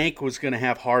that Mank was going to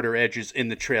have harder edges in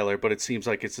the trailer, but it seems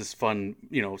like it's this fun,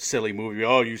 silly movie.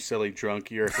 Oh, you silly drunk,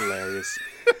 you're hilarious.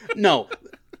 No,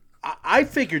 I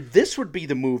figured this would be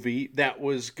the movie that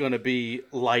was going to be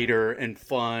lighter and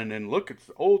fun, and look, it's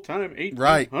old time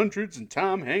 1800s, and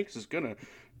Tom Hanks is going to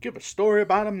give a story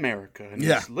about America, and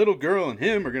this little girl and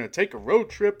him are going to take a road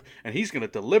trip, and he's going to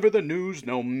deliver the news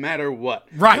no matter what.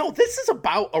 Right. No, this is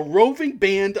about a roving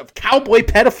band of cowboy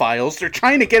pedophiles. They're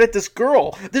trying to get at this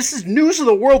girl. This is News of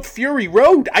the World Fury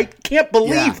Road. I can't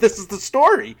believe this is the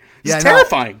story. It's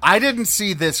terrifying. No, I didn't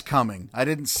see this coming. I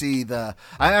didn't see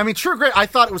I mean, True Grit, I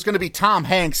thought it was going to be Tom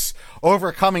Hanks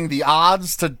overcoming the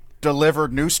odds to deliver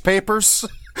newspapers.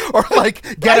 Or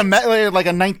get a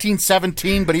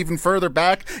 1917, but even further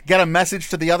back, get a message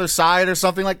to the other side or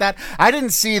something like that. I didn't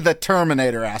see the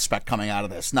Terminator aspect coming out of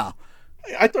this. No.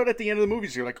 I thought at the end of the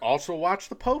movies, you're like, also watch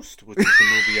The Post, which is a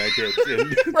movie I did.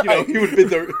 And, he would have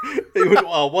been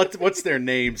what's their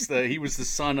names? He was the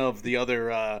son of the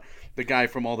other, the guy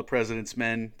from All the President's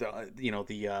Men,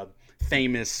 the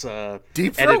famous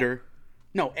Deep editor. Throat?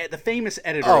 No, the famous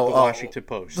editor of the Washington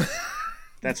Post.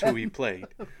 That's who he played.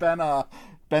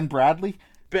 Ben Bradley?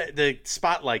 The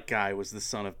Spotlight guy was the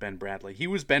son of Ben Bradley. He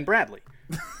was Ben Bradley.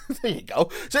 There you go.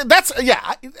 So that's,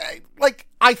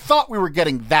 I thought we were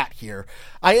getting that here.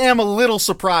 I am a little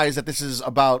surprised that this is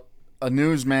about a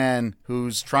newsman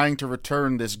who's trying to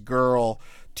return this girl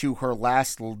to her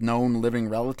last known living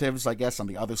relatives, I guess, on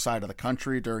the other side of the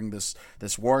country during this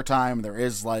wartime. There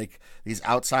is, these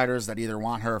outsiders that either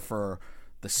want her for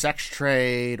the sex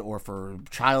trade or for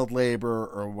child labor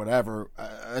or whatever.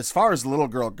 As far as the little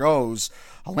girl goes,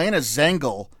 Helena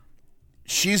Zengel,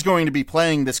 she's going to be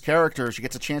playing this character. She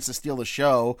gets a chance to steal the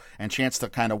show and chance to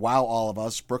kind of wow all of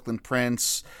us. Brooklyn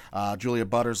Prince, Julia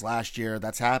Butters last year,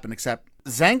 that's happened, except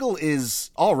Zengel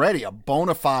is already a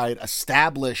bona fide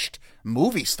established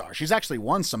movie star. She's actually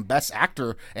won some Best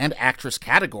Actor and Actress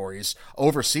categories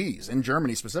overseas, in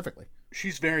Germany specifically.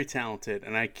 She's very talented,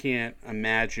 and I can't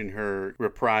imagine her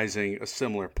reprising a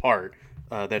similar part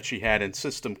that she had in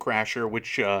System Crasher,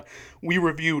 which we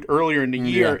reviewed earlier in the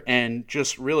year and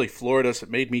just really floored us. It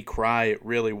made me cry. It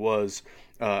really was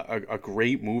a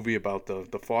great movie about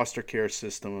the foster care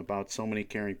system, about so many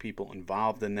caring people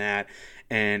involved in that,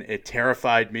 and it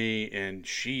terrified me, and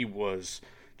she was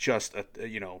just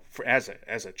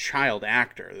as a child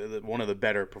actor, one of the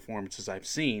better performances I've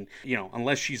seen.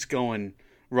 Unless she's going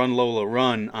Run Lola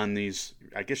Run on these,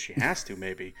 I guess she has to,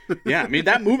 maybe. Yeah, I mean,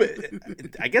 that movie,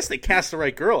 I guess they cast the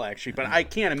right girl, actually, but I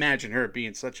can't imagine her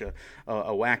being such a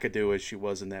wackadoo as she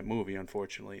was in that movie,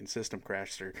 unfortunately, in System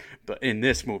Crasher, but in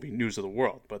this movie, News of the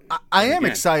World. But I am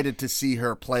excited to see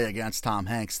her play against Tom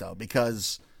Hanks, though,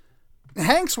 because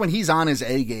Hanks, when he's on his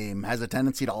A game, has a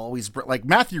tendency to always, like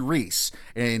Matthew Rhys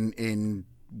in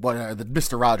the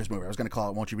Mr. Rogers movie. I was going to call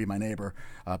it "Won't You Be My Neighbor,"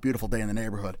 Beautiful Day in the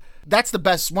Neighborhood. That's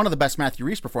one of the best Matthew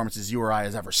Rhys performances you or I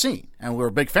has ever seen, and we're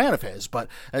a big fan of his. But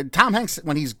Tom Hanks,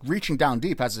 when he's reaching down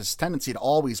deep, has this tendency to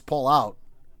always pull out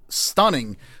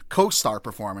stunning co-star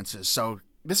performances. So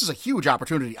this is a huge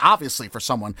opportunity, obviously, for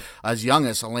someone as young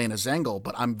as Helena Zengel.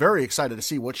 But I'm very excited to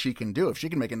see what she can do if she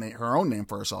can make her own name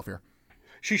for herself here.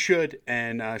 She should,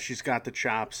 and she's got the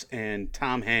chops. And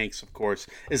Tom Hanks, of course,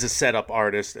 is a setup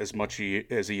artist as much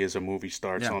as he is a movie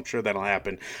star, so I'm sure that'll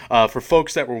happen. For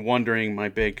folks that were wondering, my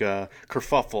big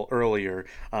kerfuffle earlier,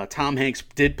 Tom Hanks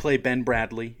did play Ben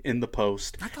Bradley in The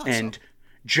Post. I thought and so.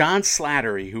 John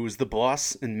Slattery, who was the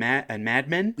boss in Mad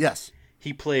Men, Yes.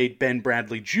 he played Ben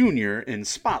Bradley Jr. in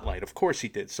Spotlight. Of course he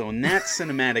did. So in that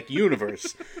cinematic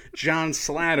universe, John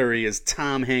Slattery is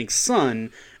Tom Hanks'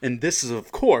 son, and this is,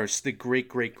 of course, the great,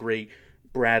 great, great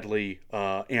Bradley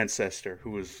ancestor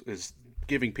who is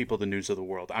giving people the news of the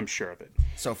world. I'm sure of it.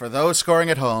 So for those scoring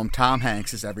at home, Tom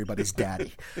Hanks is everybody's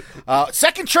daddy.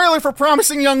 Second trailer for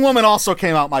Promising Young Woman also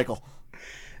came out, Michael.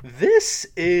 This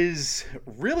is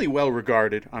really well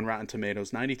regarded on Rotten Tomatoes,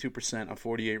 92% of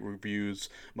 48 reviews,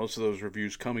 most of those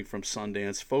reviews coming from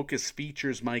Sundance. Focus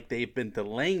Features, Mike, they've been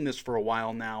delaying this for a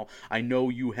while now. I know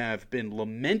you have been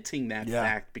lamenting that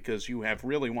fact because you have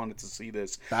really wanted to see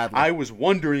this. Badly. I was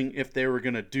wondering if they were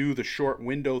going to do the short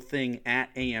window thing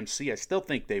at AMC. I still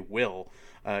think they will.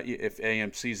 If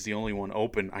AMC's the only one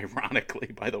open, ironically,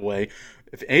 by the way,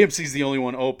 if AMC's the only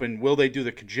one open, will they do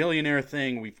the Kajillionaire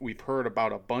thing? We've heard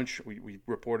about a bunch. We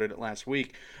reported it last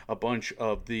week. A bunch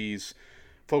of these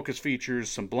Focus Features,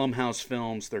 some Blumhouse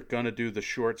films. They're gonna do the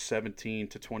short 17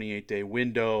 to 28 day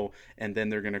window, and then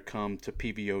they're gonna come to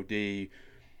PVOD.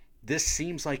 This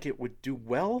seems like it would do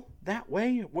well that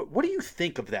way. What do you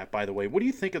think of that, by the way? What do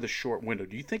you think of the short window?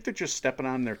 Do you think they're just stepping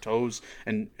on their toes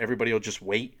and everybody will just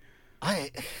wait?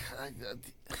 I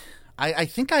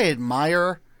think I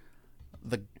admire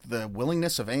the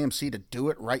willingness of AMC to do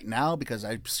it right now, because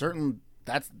I'm certain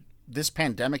that this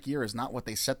pandemic year is not what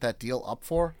they set that deal up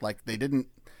for. Like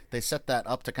they set that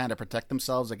up to kind of protect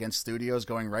themselves against studios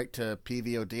going right to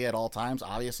PVOD at all times.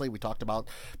 Obviously, we talked about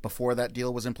before that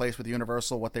deal was in place with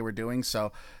Universal what they were doing.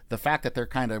 So the fact that they're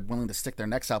kind of willing to stick their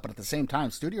necks out, but at the same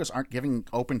time, studios aren't giving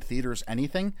open theaters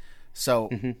anything. So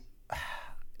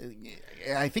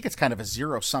I think it's kind of a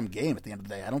zero-sum game at the end of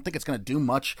the day. I don't think it's going to do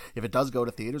much if it does go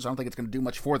to theaters. I don't think it's going to do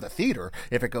much for the theater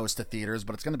if it goes to theaters,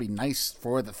 but it's going to be nice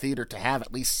for the theater to have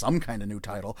at least some kind of new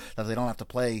title that they don't have to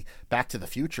play Back to the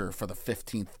Future for the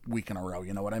 15th week in a row.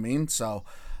 You know what I mean? So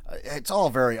it's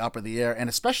all very up in the air, and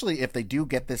especially if they do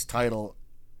get this title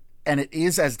and it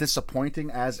is as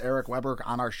disappointing as Eric Weber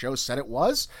on our show said it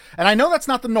was. And I know that's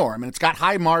not the norm, and it's got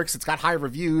high marks, it's got high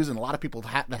reviews, and a lot of people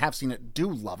that have seen it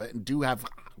do love it and do have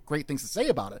great things to say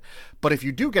about it. But if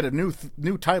you do get a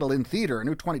new title in theater, a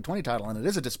new 2020 title, and it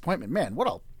is a disappointment, man, what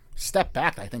a step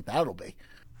back I think that'll be.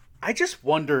 I just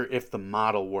wonder if the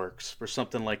model works for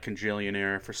something like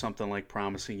Kajillionaire, for something like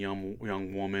Promising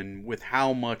Young Woman, with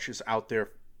how much is out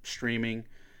there streaming.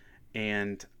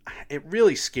 And it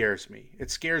really scares me.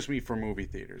 It scares me for movie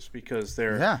theaters because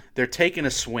they're taking a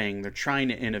swing. They're trying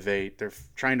to innovate. They're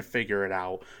trying to figure it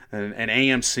out. And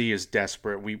AMC is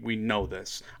desperate. We know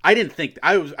this. I didn't think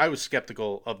I was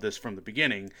skeptical of this from the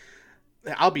beginning.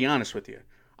 I'll be honest with you.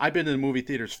 I've been to the movie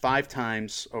theaters 5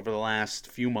 times over the last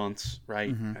few months,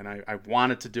 right? Mm-hmm. And I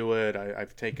wanted to do it.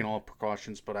 I've taken all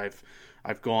precautions, but I've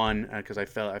gone because I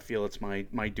feel it's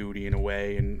my duty in a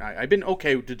way, and I've been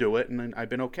okay to do it, and I've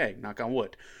been okay, knock on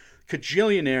wood.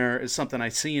 Kajillionaire is something I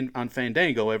see on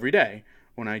Fandango every day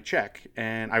when I check,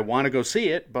 and I want to go see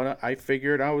it, but I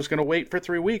figured I was going to wait for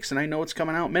 3 weeks, and I know it's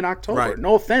coming out mid-October. Right.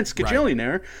 No offense,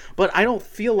 Kajillionaire, but I don't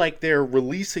feel like they're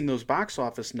releasing those box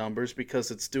office numbers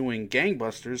because it's doing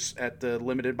gangbusters at the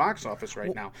limited box office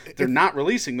right now. They're not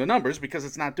releasing the numbers because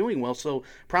it's not doing well, so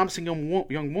Promising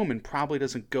Young Woman probably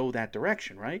doesn't go that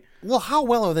direction, right? Well, how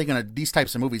well are these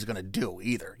types of movies going to do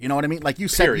either? You know what I mean? Like you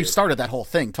said, you started that whole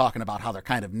thing talking about how they're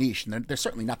kind of niche, and they're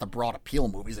certainly not the broad appeal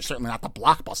movies. They're certainly not the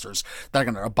blockbusters that are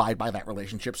going to abide by that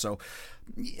relationship. So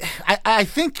I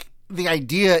think the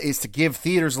idea is to give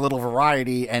theaters a little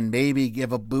variety and maybe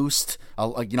give a boost,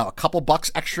 a couple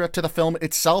bucks extra to the film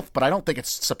itself, but I don't think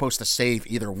it's supposed to save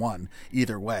either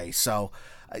way. So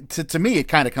to me, it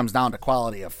kind of comes down to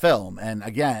quality of film. And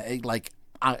again,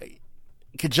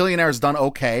 Kajillionaire has done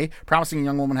okay. Promising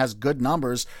Young Woman has good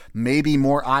numbers. Maybe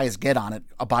more eyes get on it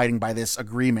abiding by this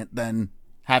agreement than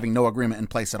having no agreement in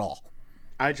place at all.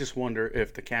 I just wonder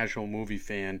if the casual movie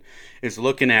fan is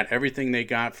looking at everything they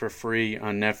got for free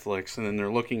on Netflix, and then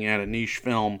they're looking at a niche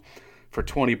film for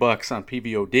 $20 on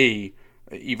PVOD,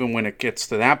 even when it gets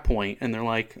to that point, and they're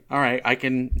like, all right, I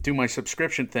can do my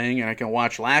subscription thing, and I can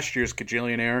watch last year's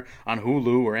Kajillionaire on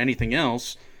Hulu or anything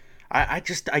else. I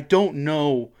don't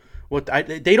know.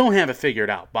 They don't have it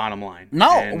figured out, bottom line.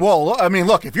 No. Well, I mean,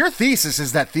 look, if your thesis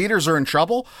is that theaters are in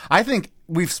trouble, I think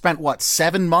we've spent,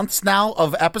 7 months now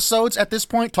of episodes at this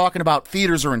point talking about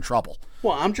theaters are in trouble.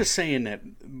 Well, I'm just saying that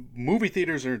movie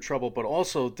theaters are in trouble, but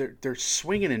also they're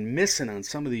swinging and missing on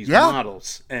some of these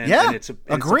models. And it's a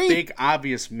big,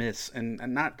 obvious miss. And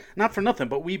not for nothing,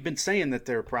 but we've been saying that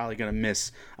they're probably going to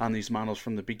miss on these models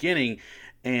from the beginning.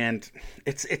 And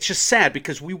it's just sad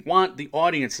because we want the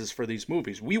audiences for these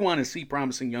movies. We want to see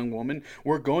Promising Young Woman.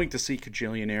 We're going to see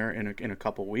Kajillionaire in a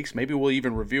couple of weeks. Maybe we'll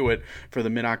even review it for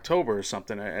the mid-October or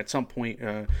something at some point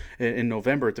in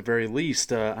November at the very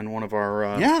least on one of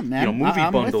our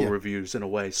movie bundle reviews in a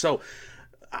way. So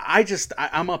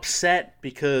I'm upset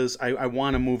because I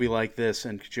want a movie like this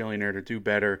and Kajillionaire to do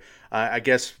better. I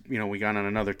guess, we got on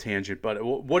another tangent, but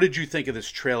what did you think of this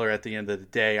trailer at the end of the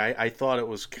day? I thought it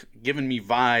was giving me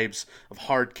vibes of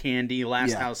Hard Candy,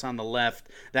 Last House on the Left,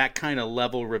 that kind of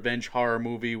level revenge horror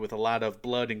movie with a lot of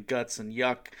blood and guts and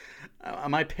yuck.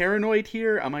 Am I paranoid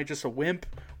here? Am I just a wimp?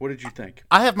 What did you think?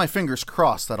 I have my fingers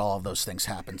crossed that all of those things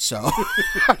happen, so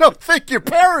I don't think you're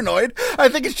paranoid. I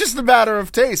think it's just a matter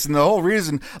of taste, and the whole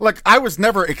reason, I was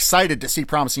never excited to see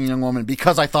Promising Young Woman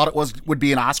because I thought it would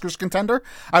be an Oscars contender.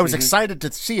 I was excited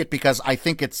to see it because I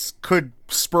think it could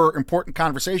spur important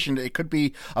conversation. It could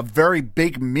be a very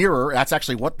big mirror. That's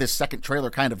actually what this second trailer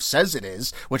kind of says it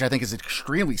is, which I think is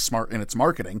extremely smart in its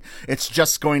marketing. It's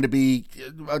just going to be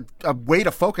a way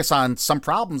to focus on some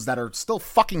problems that are still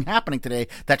fucking happening today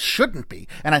that shouldn't be.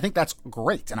 And I think that's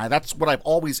great. And that's what I've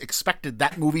always expected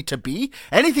that movie to be.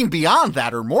 Anything beyond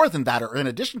that or more than that or in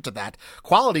addition to that,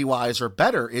 quality-wise or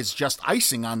better, is just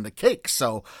icing on the cake.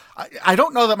 So I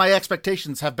don't know that my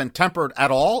expectations have been tempered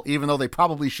at all, even though they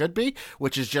probably should be,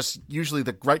 which is just usually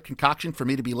the right concoction for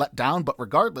me to be let down. But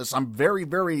regardless, I'm very,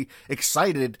 very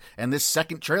excited, and this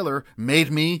second trailer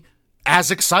made me as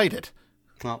excited.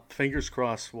 Well, fingers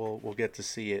crossed we'll get to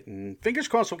see it, and fingers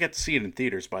crossed we'll get to see it in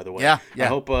theaters. By the way, yeah. I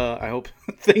hope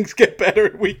things get better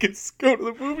and we can go to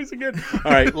the movies again.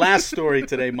 All right, last story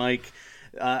today, Mike.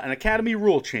 An Academy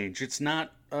rule change. It's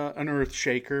not an earth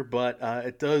shaker, but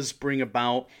it does bring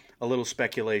about a little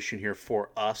speculation here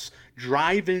for us.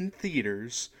 Drive-in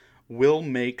theaters will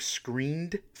make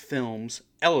screened films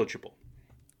eligible.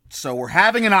 So we're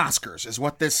having an Oscars, is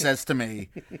what this says to me.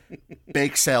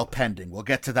 Bake sale pending. We'll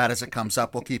get to that as it comes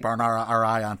up. We'll keep our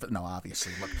eye on. No,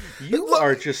 obviously.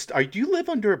 Do you live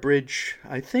under a bridge?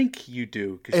 I think you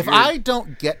do. If I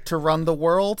don't get to run the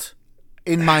world,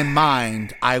 in my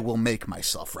mind, I will make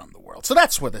myself run the world. So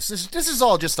that's what this is. This is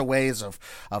all just a ways of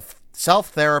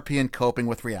self-therapy and coping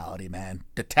with reality, man.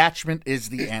 Detachment is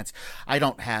the answer. I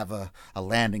don't have a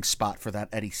landing spot for that,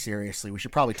 Eddie. Seriously, we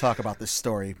should probably talk about this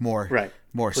story more. Right.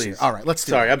 More serious. All right, let's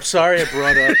do it. I'm sorry I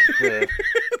brought up the...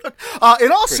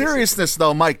 in all seriousness,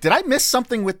 though, Mike, did I miss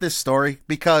something with this story?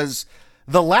 Because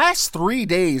the last 3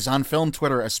 days on film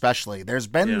Twitter especially, there's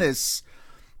been this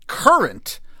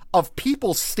current of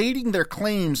people stating their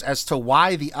claims as to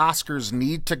why the Oscars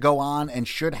need to go on and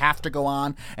should have to go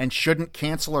on and shouldn't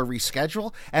cancel or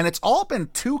reschedule. And it's all been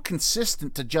too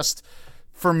consistent to just,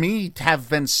 for me, to have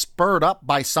been spurred up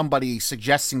by somebody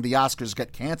suggesting the Oscars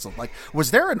get canceled.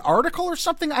 Was there an article or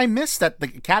something I missed that the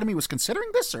Academy was considering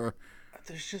this, or?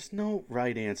 There's just no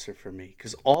right answer for me,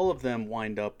 because all of them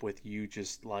wind up with you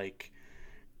just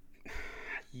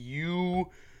you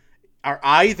are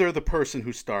either the person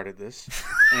who started this,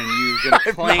 and you're going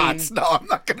to claim. I'm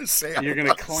not going to say. You're going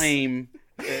to claim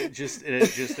just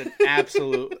an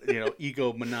absolute,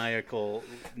 egomaniacal.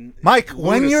 Mike, lunacy.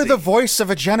 When you're the voice of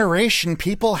a generation,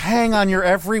 people hang on your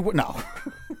every. No.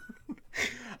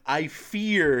 I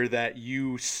fear that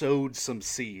you sowed some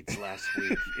seeds last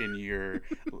week in your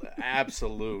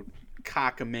absolute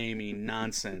cockamamie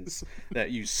nonsense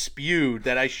that you spewed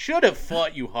that I should have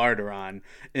fought you harder on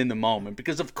in the moment,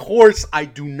 because of course I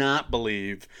do not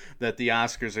believe that the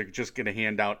Oscars are just going to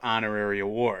hand out honorary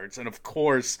awards, and of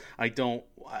course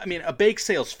I mean, a bake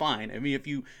sale's fine. I mean, if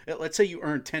you, let's say you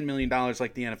earn $10 million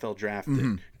like the NFL draft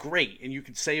did, great, and you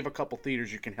can save a couple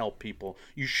theaters, you can help people.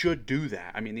 You should do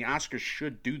that. I mean, the Oscars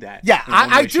should do that. Yeah,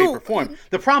 I do. Shape, or form.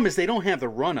 The problem is they don't have the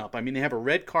run-up. I mean, they have a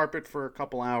red carpet for a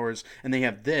couple hours, and they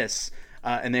have this,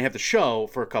 and they have the show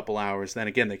for a couple hours. Then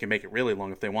again, they can make it really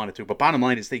long if they wanted to. But bottom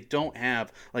line is they don't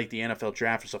have, like the NFL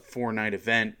draft is a 4-night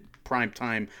event, prime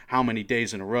time, how many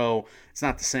days in a row. It's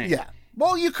not the same. Yeah.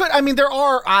 Well, you could. I mean, there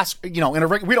are we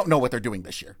don't know what they're doing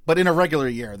this year, but in a regular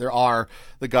year, there are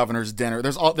the governor's dinner.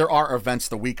 There are events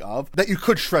the week of that you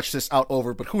could stretch this out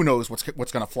over, but who knows what's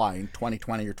going to fly in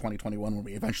 2020 or 2021 when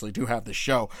we eventually do have this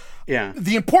show. Yeah.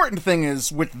 The important thing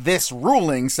is with this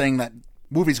ruling saying that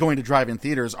movies going to drive-in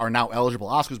theaters are now eligible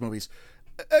Oscars movies.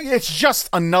 It's just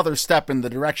another step in the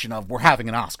direction of we're having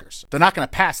an Oscars. They're not going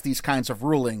to pass these kinds of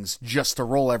rulings just to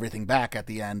roll everything back at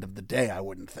the end of the day, I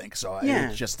wouldn't think. So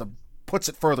it's just puts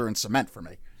it further in cement for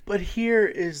me. But here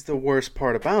is the worst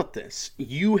part about this.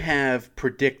 You have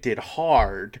predicted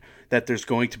hard that there's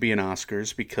going to be an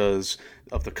Oscars because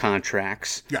of the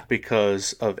contracts,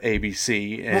 because of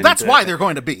ABC. And, well, that's why they're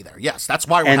going to be there. Yes, that's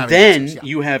why we're having then Oscars,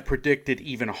 you have predicted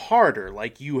even harder.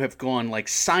 Like you have gone like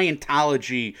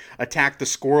Scientology Attack the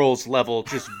Squirrels level,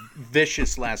 just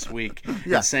vicious last week,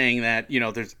 and saying that,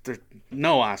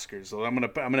 no Oscars. So I'm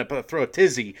gonna throw a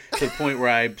tizzy to the point where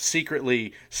I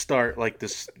secretly start like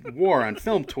this war on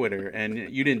film Twitter, and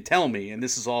you didn't tell me, and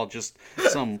this is all just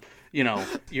some.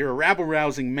 You're a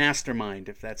rabble-rousing mastermind,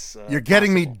 if that's You're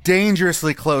getting possible. me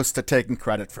dangerously close to taking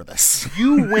credit for this.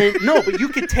 You went no, but you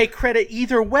could take credit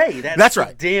either way. That's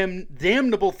right. The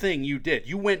damnable thing you did.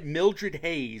 You went Mildred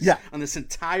Hayes Yeah. on this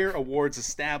entire awards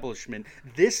establishment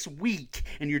this week,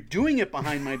 and you're doing it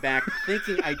behind my back,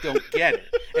 thinking I don't get it.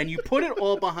 And you put it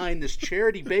all behind this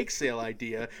charity bake sale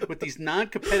idea with these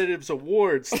non-competitive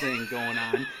awards thing going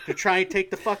on to try and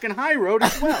take the fucking high road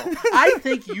as well. I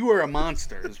think you are a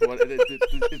monster. Is what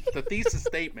the thesis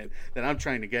statement that I'm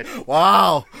trying to get to.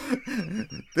 Wow.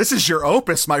 This is your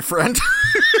opus, my friend.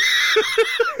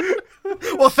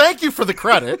 Well, thank you for the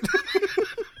credit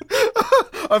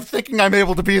of thinking I'm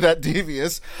able to be that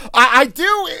devious. I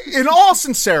do, in all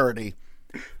sincerity,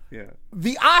 Yeah.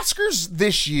 the Oscars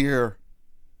this year,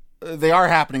 they are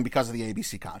happening because of the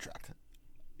ABC contract.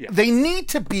 Yeah. They need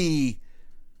to be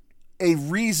a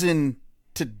reason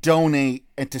to donate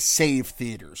and to save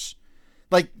theaters.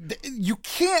 Like, you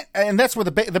can't, and that's where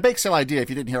the bake sale idea, if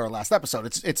you didn't hear our last episode,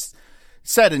 it's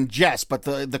said in jest, but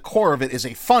the core of it is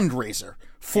a fundraiser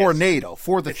for Yes. NATO,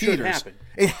 for the It should theaters. happen.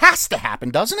 It has to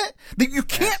happen, doesn't it? You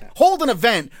can't hold an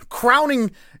event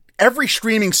crowning every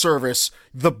streaming service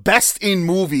the best in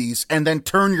movies and then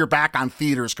turn your back on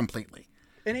theaters completely.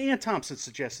 And Ann Thompson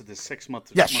suggested this 6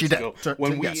 months, Yes, she did. ago To-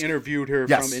 when we yes. interviewed her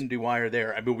Yes. from IndieWire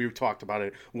there. I mean, we talked about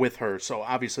it with her. So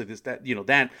obviously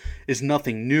that is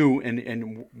nothing new,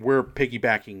 and we're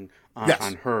piggybacking Yes.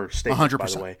 on her statement, 100%.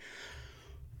 by the way.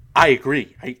 I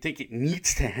agree. I think it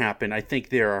needs to happen. I think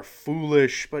they are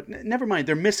foolish, but never mind.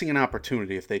 They're missing an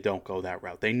opportunity if they don't go that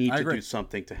route. They need I to agree. do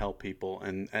something to help people,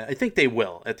 and I think they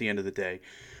will at the end of the day.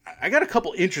 I got a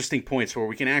couple interesting points where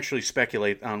we can actually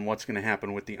speculate on what's going to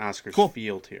happen with the Oscars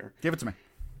field here. Give it to me.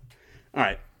 All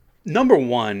right. Number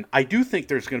one, I do think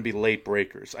there's going to be late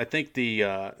breakers. I think the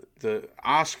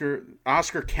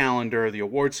Oscar calendar, the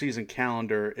award season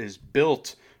calendar, is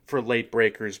built for late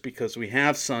breakers because we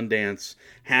have Sundance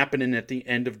happening at the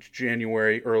end of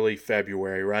January, early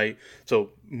February, right?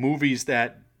 So movies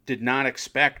that did not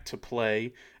expect to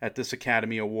play at this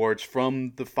Academy Awards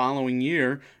from the following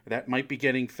year that might be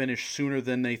getting finished sooner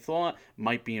than they thought,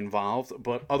 might be involved.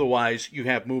 But otherwise, you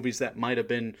have movies that might have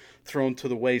been thrown to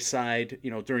the wayside,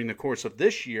 during the course of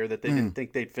this year that they didn't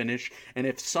think they'd finish. And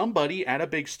if somebody at a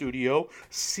big studio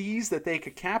sees that they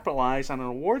could capitalize on an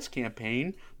awards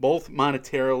campaign, both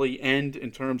monetarily and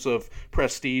in terms of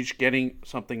prestige, getting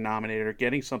something nominated or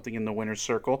getting something in the winner's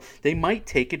circle, they might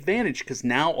take advantage because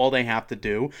now all they have to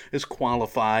do is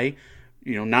qualify,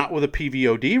 not with a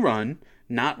PVOD run,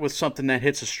 not with something that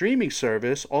hits a streaming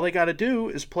service. All they got to do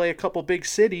is play a couple big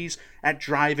cities at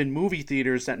drive-in movie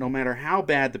theaters that no matter how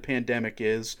bad the pandemic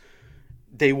is,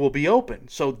 they will be open.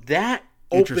 So that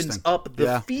opens Interesting. up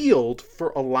the field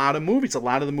for a lot of movies. A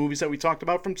lot of the movies that we talked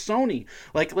about from Sony.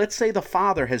 Like, let's say The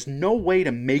Father has no way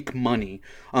to make money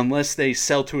unless they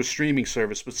sell to a streaming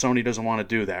service, but Sony doesn't want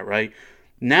to do that, right?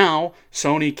 Now,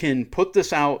 Sony can put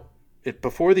this out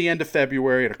before the end of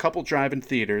February at a couple drive-in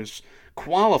theaters,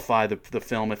 qualify the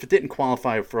film. If it didn't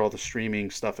qualify for all the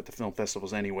streaming stuff at the film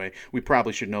festivals anyway, we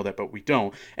probably should know that, but we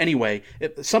don't. Anyway,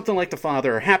 something like The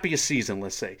Father or Happiest Season,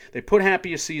 let's say. They put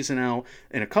Happiest Season out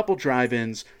in a couple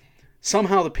drive-ins.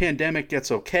 Somehow the pandemic gets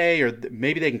okay, or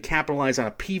maybe they can capitalize on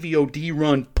a PVOD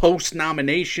run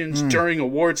post-nominations during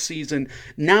award season.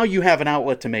 Now you have an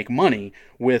outlet to make money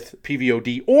with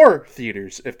PVOD or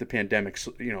theaters if the pandemic's,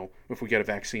 if we get a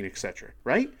vaccine, etc.,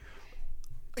 right?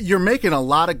 You're making a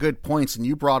lot of good points, and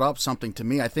you brought up something to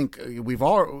me. I think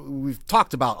we've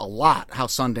talked about a lot how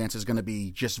Sundance is going to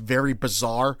be just very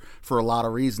bizarre for a lot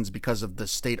of reasons because of the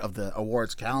state of the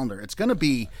awards calendar. It's going to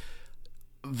be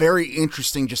very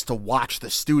interesting just to watch the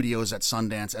studios at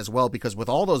Sundance as well, because with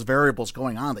all those variables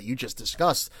going on that you just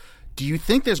discussed, do you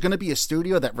think there's going to be a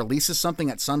studio that releases something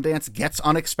at Sundance, gets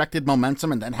unexpected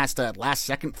momentum, and then has to at last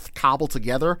second cobble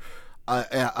together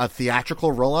a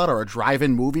theatrical rollout or a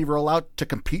drive-in movie rollout to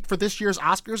compete for this year's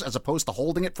Oscars, as opposed to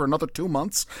holding it for another 2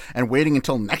 months and waiting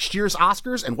until next year's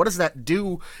Oscars? And what does that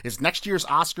do? Is next year's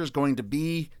Oscars going to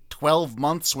be 12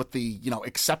 months with the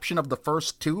exception of the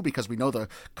first two, because we know the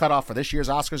cutoff for this year's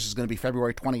Oscars is going to be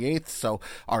February 28th? So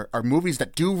are movies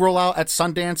that do roll out at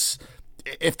Sundance,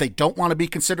 if they don't want to be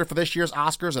considered for this year's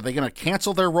Oscars, are they going to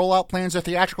cancel their rollout plans, their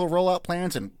theatrical rollout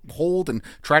plans, and hold and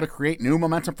try to create new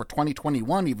momentum for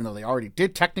 2021, even though they already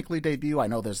did technically debut? I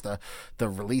know there's the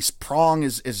release prong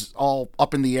is all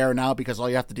up in the air now, because all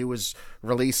you have to do is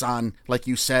release on, like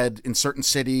you said, in certain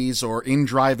cities or in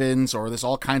drive-ins, or there's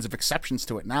all kinds of exceptions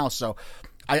to it now. So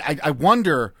I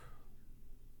wonder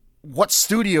what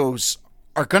studios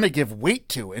are going to give weight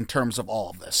to in terms of all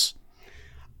of this.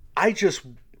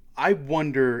 I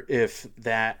wonder if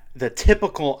the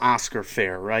typical Oscar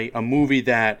fare, right? A movie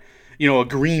that, a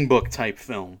Green Book type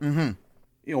film. Mm-hmm.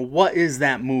 What is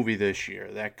that movie this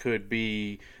year? That could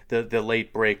be the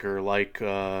late breaker, like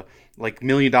 $1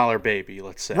 Million Baby,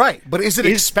 let's say. Right, but is it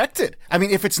expected? I mean,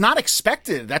 if it's not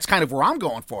expected, that's kind of where I'm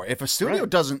going for. If a studio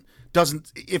doesn't,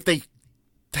 if they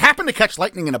happen to catch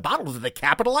lightning in a bottle, do they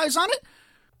capitalize on it?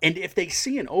 And if they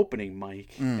see an opening,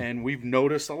 Mike, and we've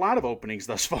noticed a lot of openings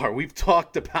thus far, we've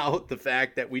talked about the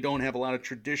fact that we don't have a lot of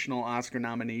traditional Oscar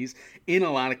nominees in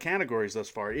a lot of categories thus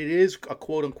far. It is a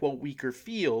quote-unquote weaker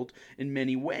field in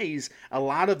many ways. A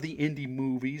lot of the indie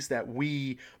movies that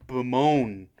we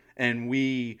bemoan and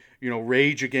we,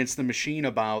 rage against the machine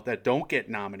about that don't get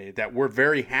nominated, that we're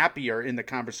very happy are in the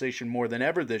conversation more than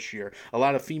ever this year. A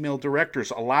lot of female directors,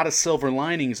 a lot of silver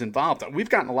linings involved. We've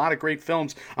gotten a lot of great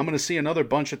films. I'm going to see another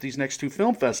bunch at these next 2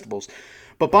 film festivals.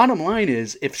 But bottom line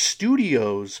is, if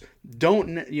studios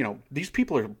don't, these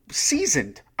people are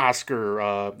seasoned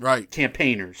Oscar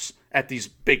campaigners at these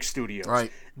big studios.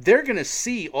 Right. They're going to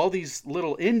see all these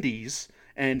little indies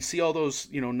and see all those,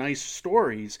 nice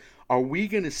stories. Are we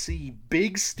going to see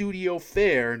big studio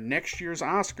fare next year's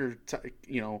Oscar,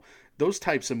 those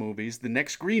types of movies, the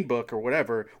next Green Book or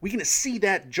whatever? We going to see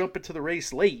that jump into the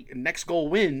race late and next goal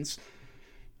wins?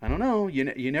 I don't know. You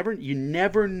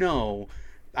never know.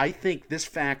 I think this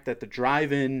fact that the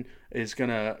drive-in is going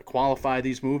to qualify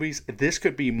these movies, this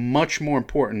could be much more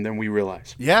important than we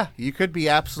realize. Yeah, you could be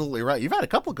absolutely right. You've had a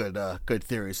couple good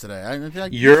theories today.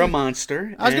 You're a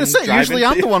monster. I was going to say, usually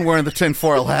I'm the one wearing the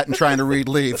tinfoil hat and trying to read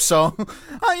leaves. So,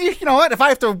 you know what? If I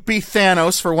have to be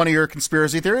Thanos for one of your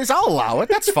conspiracy theories, I'll allow it.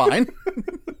 That's fine.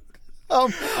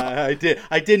 I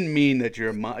didn't mean that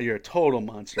you're a total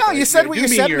monster. No, you said what you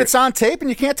said, and it's on tape, and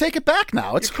you can't take it back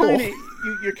now. It's cool.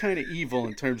 You're kind of evil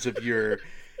in terms of your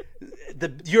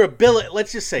ability.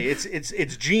 Let's just say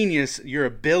it's genius. Your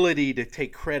ability to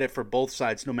take credit for both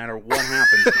sides, no matter what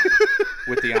happens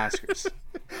with the Oscars.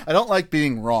 I don't like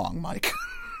being wrong, Mike.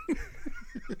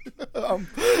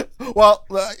 Well,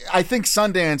 I think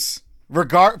Sundance,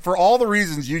 for all the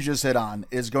reasons you just hit on,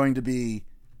 is going to be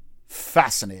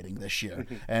fascinating this year,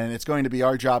 and it's going to be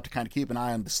our job to kind of keep an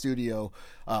eye on the studio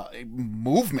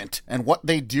movement and what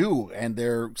they do and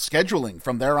their scheduling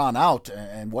from there on out,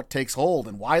 and what takes hold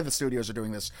and why the studios are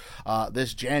doing this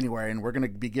this January. And we're going to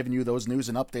be giving you those news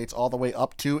and updates all the way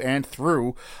up to and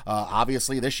through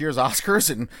obviously this year's Oscars,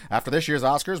 and after this year's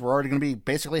Oscars we're already going to be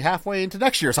basically halfway into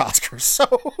next year's Oscars. So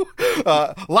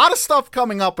a lot of stuff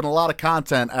coming up and a lot of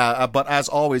content, but as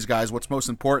always, guys, what's most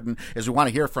important is we want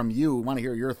to hear from you. We want to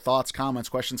hear your thoughts, comments,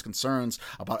 questions, concerns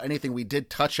about anything we did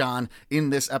touch on in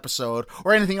this episode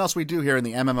or anything else we do here in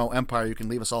the MMO Empire. You can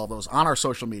leave us all of those on our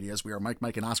social medias. We are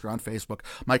Mike, and Oscar on Facebook,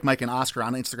 Mike, and Oscar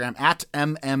on Instagram, at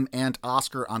and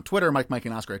Oscar on Twitter, Mike,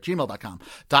 and Oscar at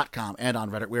gmail.com, and on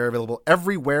Reddit. We are available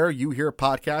everywhere you hear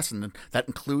podcasts, and that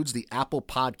includes the Apple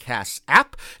Podcasts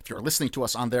app. If you're listening to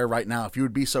us on there right now, if you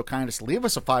would be so kind as to leave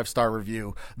us a 5-star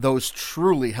review, those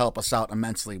truly help us out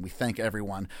immensely. We thank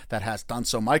everyone that has done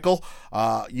so. Michael,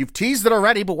 you've teased it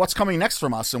already, but what's coming next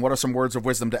from us, and what are some words of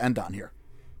wisdom to end on here?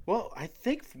 Well, I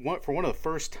think for one of the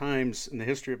first times in the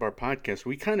history of our podcast,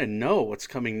 we kind of know what's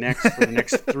coming next for the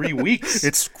next 3 weeks.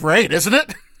 It's great, isn't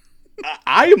it?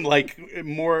 I am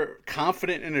more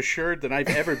confident and assured than I've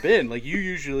ever been. You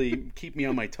usually keep me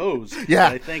on my toes.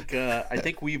 Yeah. But I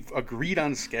think we've agreed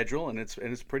on a schedule, and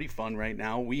it's pretty fun right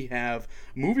now. We have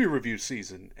movie review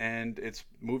season, and it's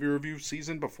movie review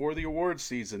season before the awards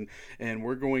season, and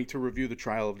we're going to review The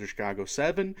Trial of the Chicago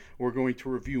 7. We're going to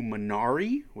review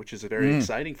Minari, which is very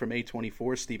exciting, from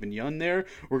A24, Stephen Yeun there.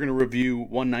 We're going to review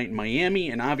One Night in Miami,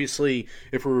 and obviously,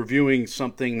 if we're reviewing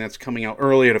something that's coming out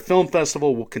early at a film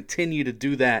festival, we'll continue to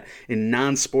do that in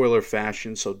non-spoiler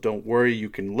fashion, so don't worry, you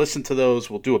can listen to those.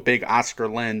 We'll do a big Oscar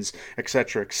lens,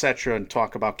 etc., and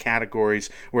talk about categories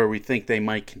where we think they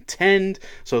might contend.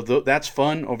 So that's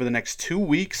fun over the next 2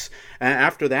 weeks.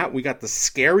 After that, we got the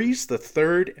Scaries, the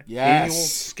third annual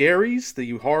Scaries,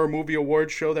 the horror movie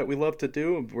award show that we love to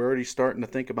do. We're already starting to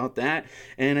think about that,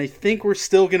 and I think we're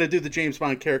still going to do the James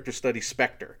Bond character study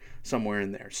Spectre somewhere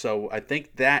in there. So I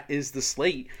think that is the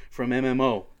slate from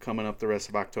MMO coming up the rest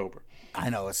of October. I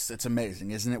know, it's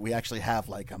amazing, isn't it? We actually have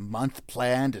a month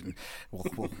planned, and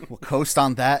we'll coast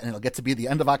on that, and it'll get to be the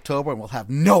end of October, and we'll have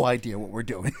no idea what we're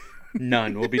doing.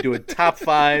 None. We'll be doing top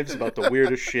fives about the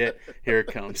weirdest shit. Here it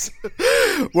comes.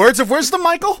 Words of wisdom,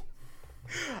 Michael?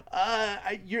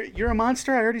 You're a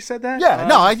monster. I already said that. Yeah,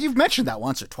 no, you've mentioned that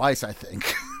once or twice, I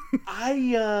think.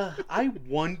 I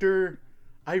wonder.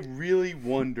 I really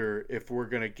wonder if we're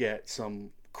going to get some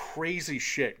crazy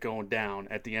shit going down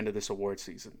at the end of this award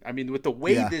season. I mean, with the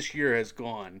way this year has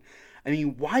gone, I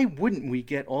mean, why wouldn't we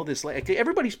get all this? Like,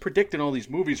 everybody's predicting all these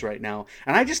movies right now,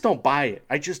 and I just don't buy it.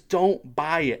 I just don't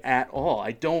buy it at all.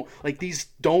 I don't, like, these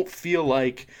don't feel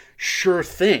like sure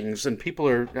things, and people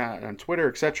are on Twitter,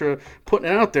 etc., putting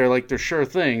it out there like they're sure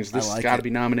things. This has got to be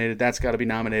nominated. That's got to be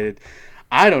nominated.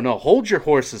 I don't know. Hold your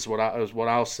horses, is what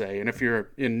I'll say. And if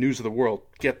you're in News of the World,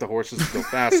 get the horses to go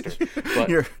faster. But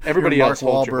everybody you're else,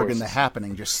 Mark hold your Wahlberg horses. in The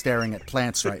Happening, just staring at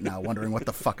plants right now, wondering what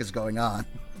the fuck is going on.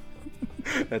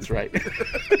 That's right.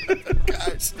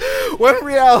 Guys, when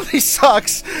reality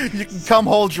sucks, you can come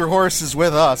hold your horses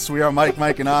with us. We are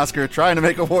Mike, and Oscar, trying to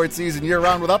make award season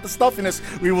year-round without the stuffiness.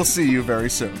 We will see you very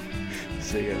soon.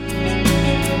 See ya.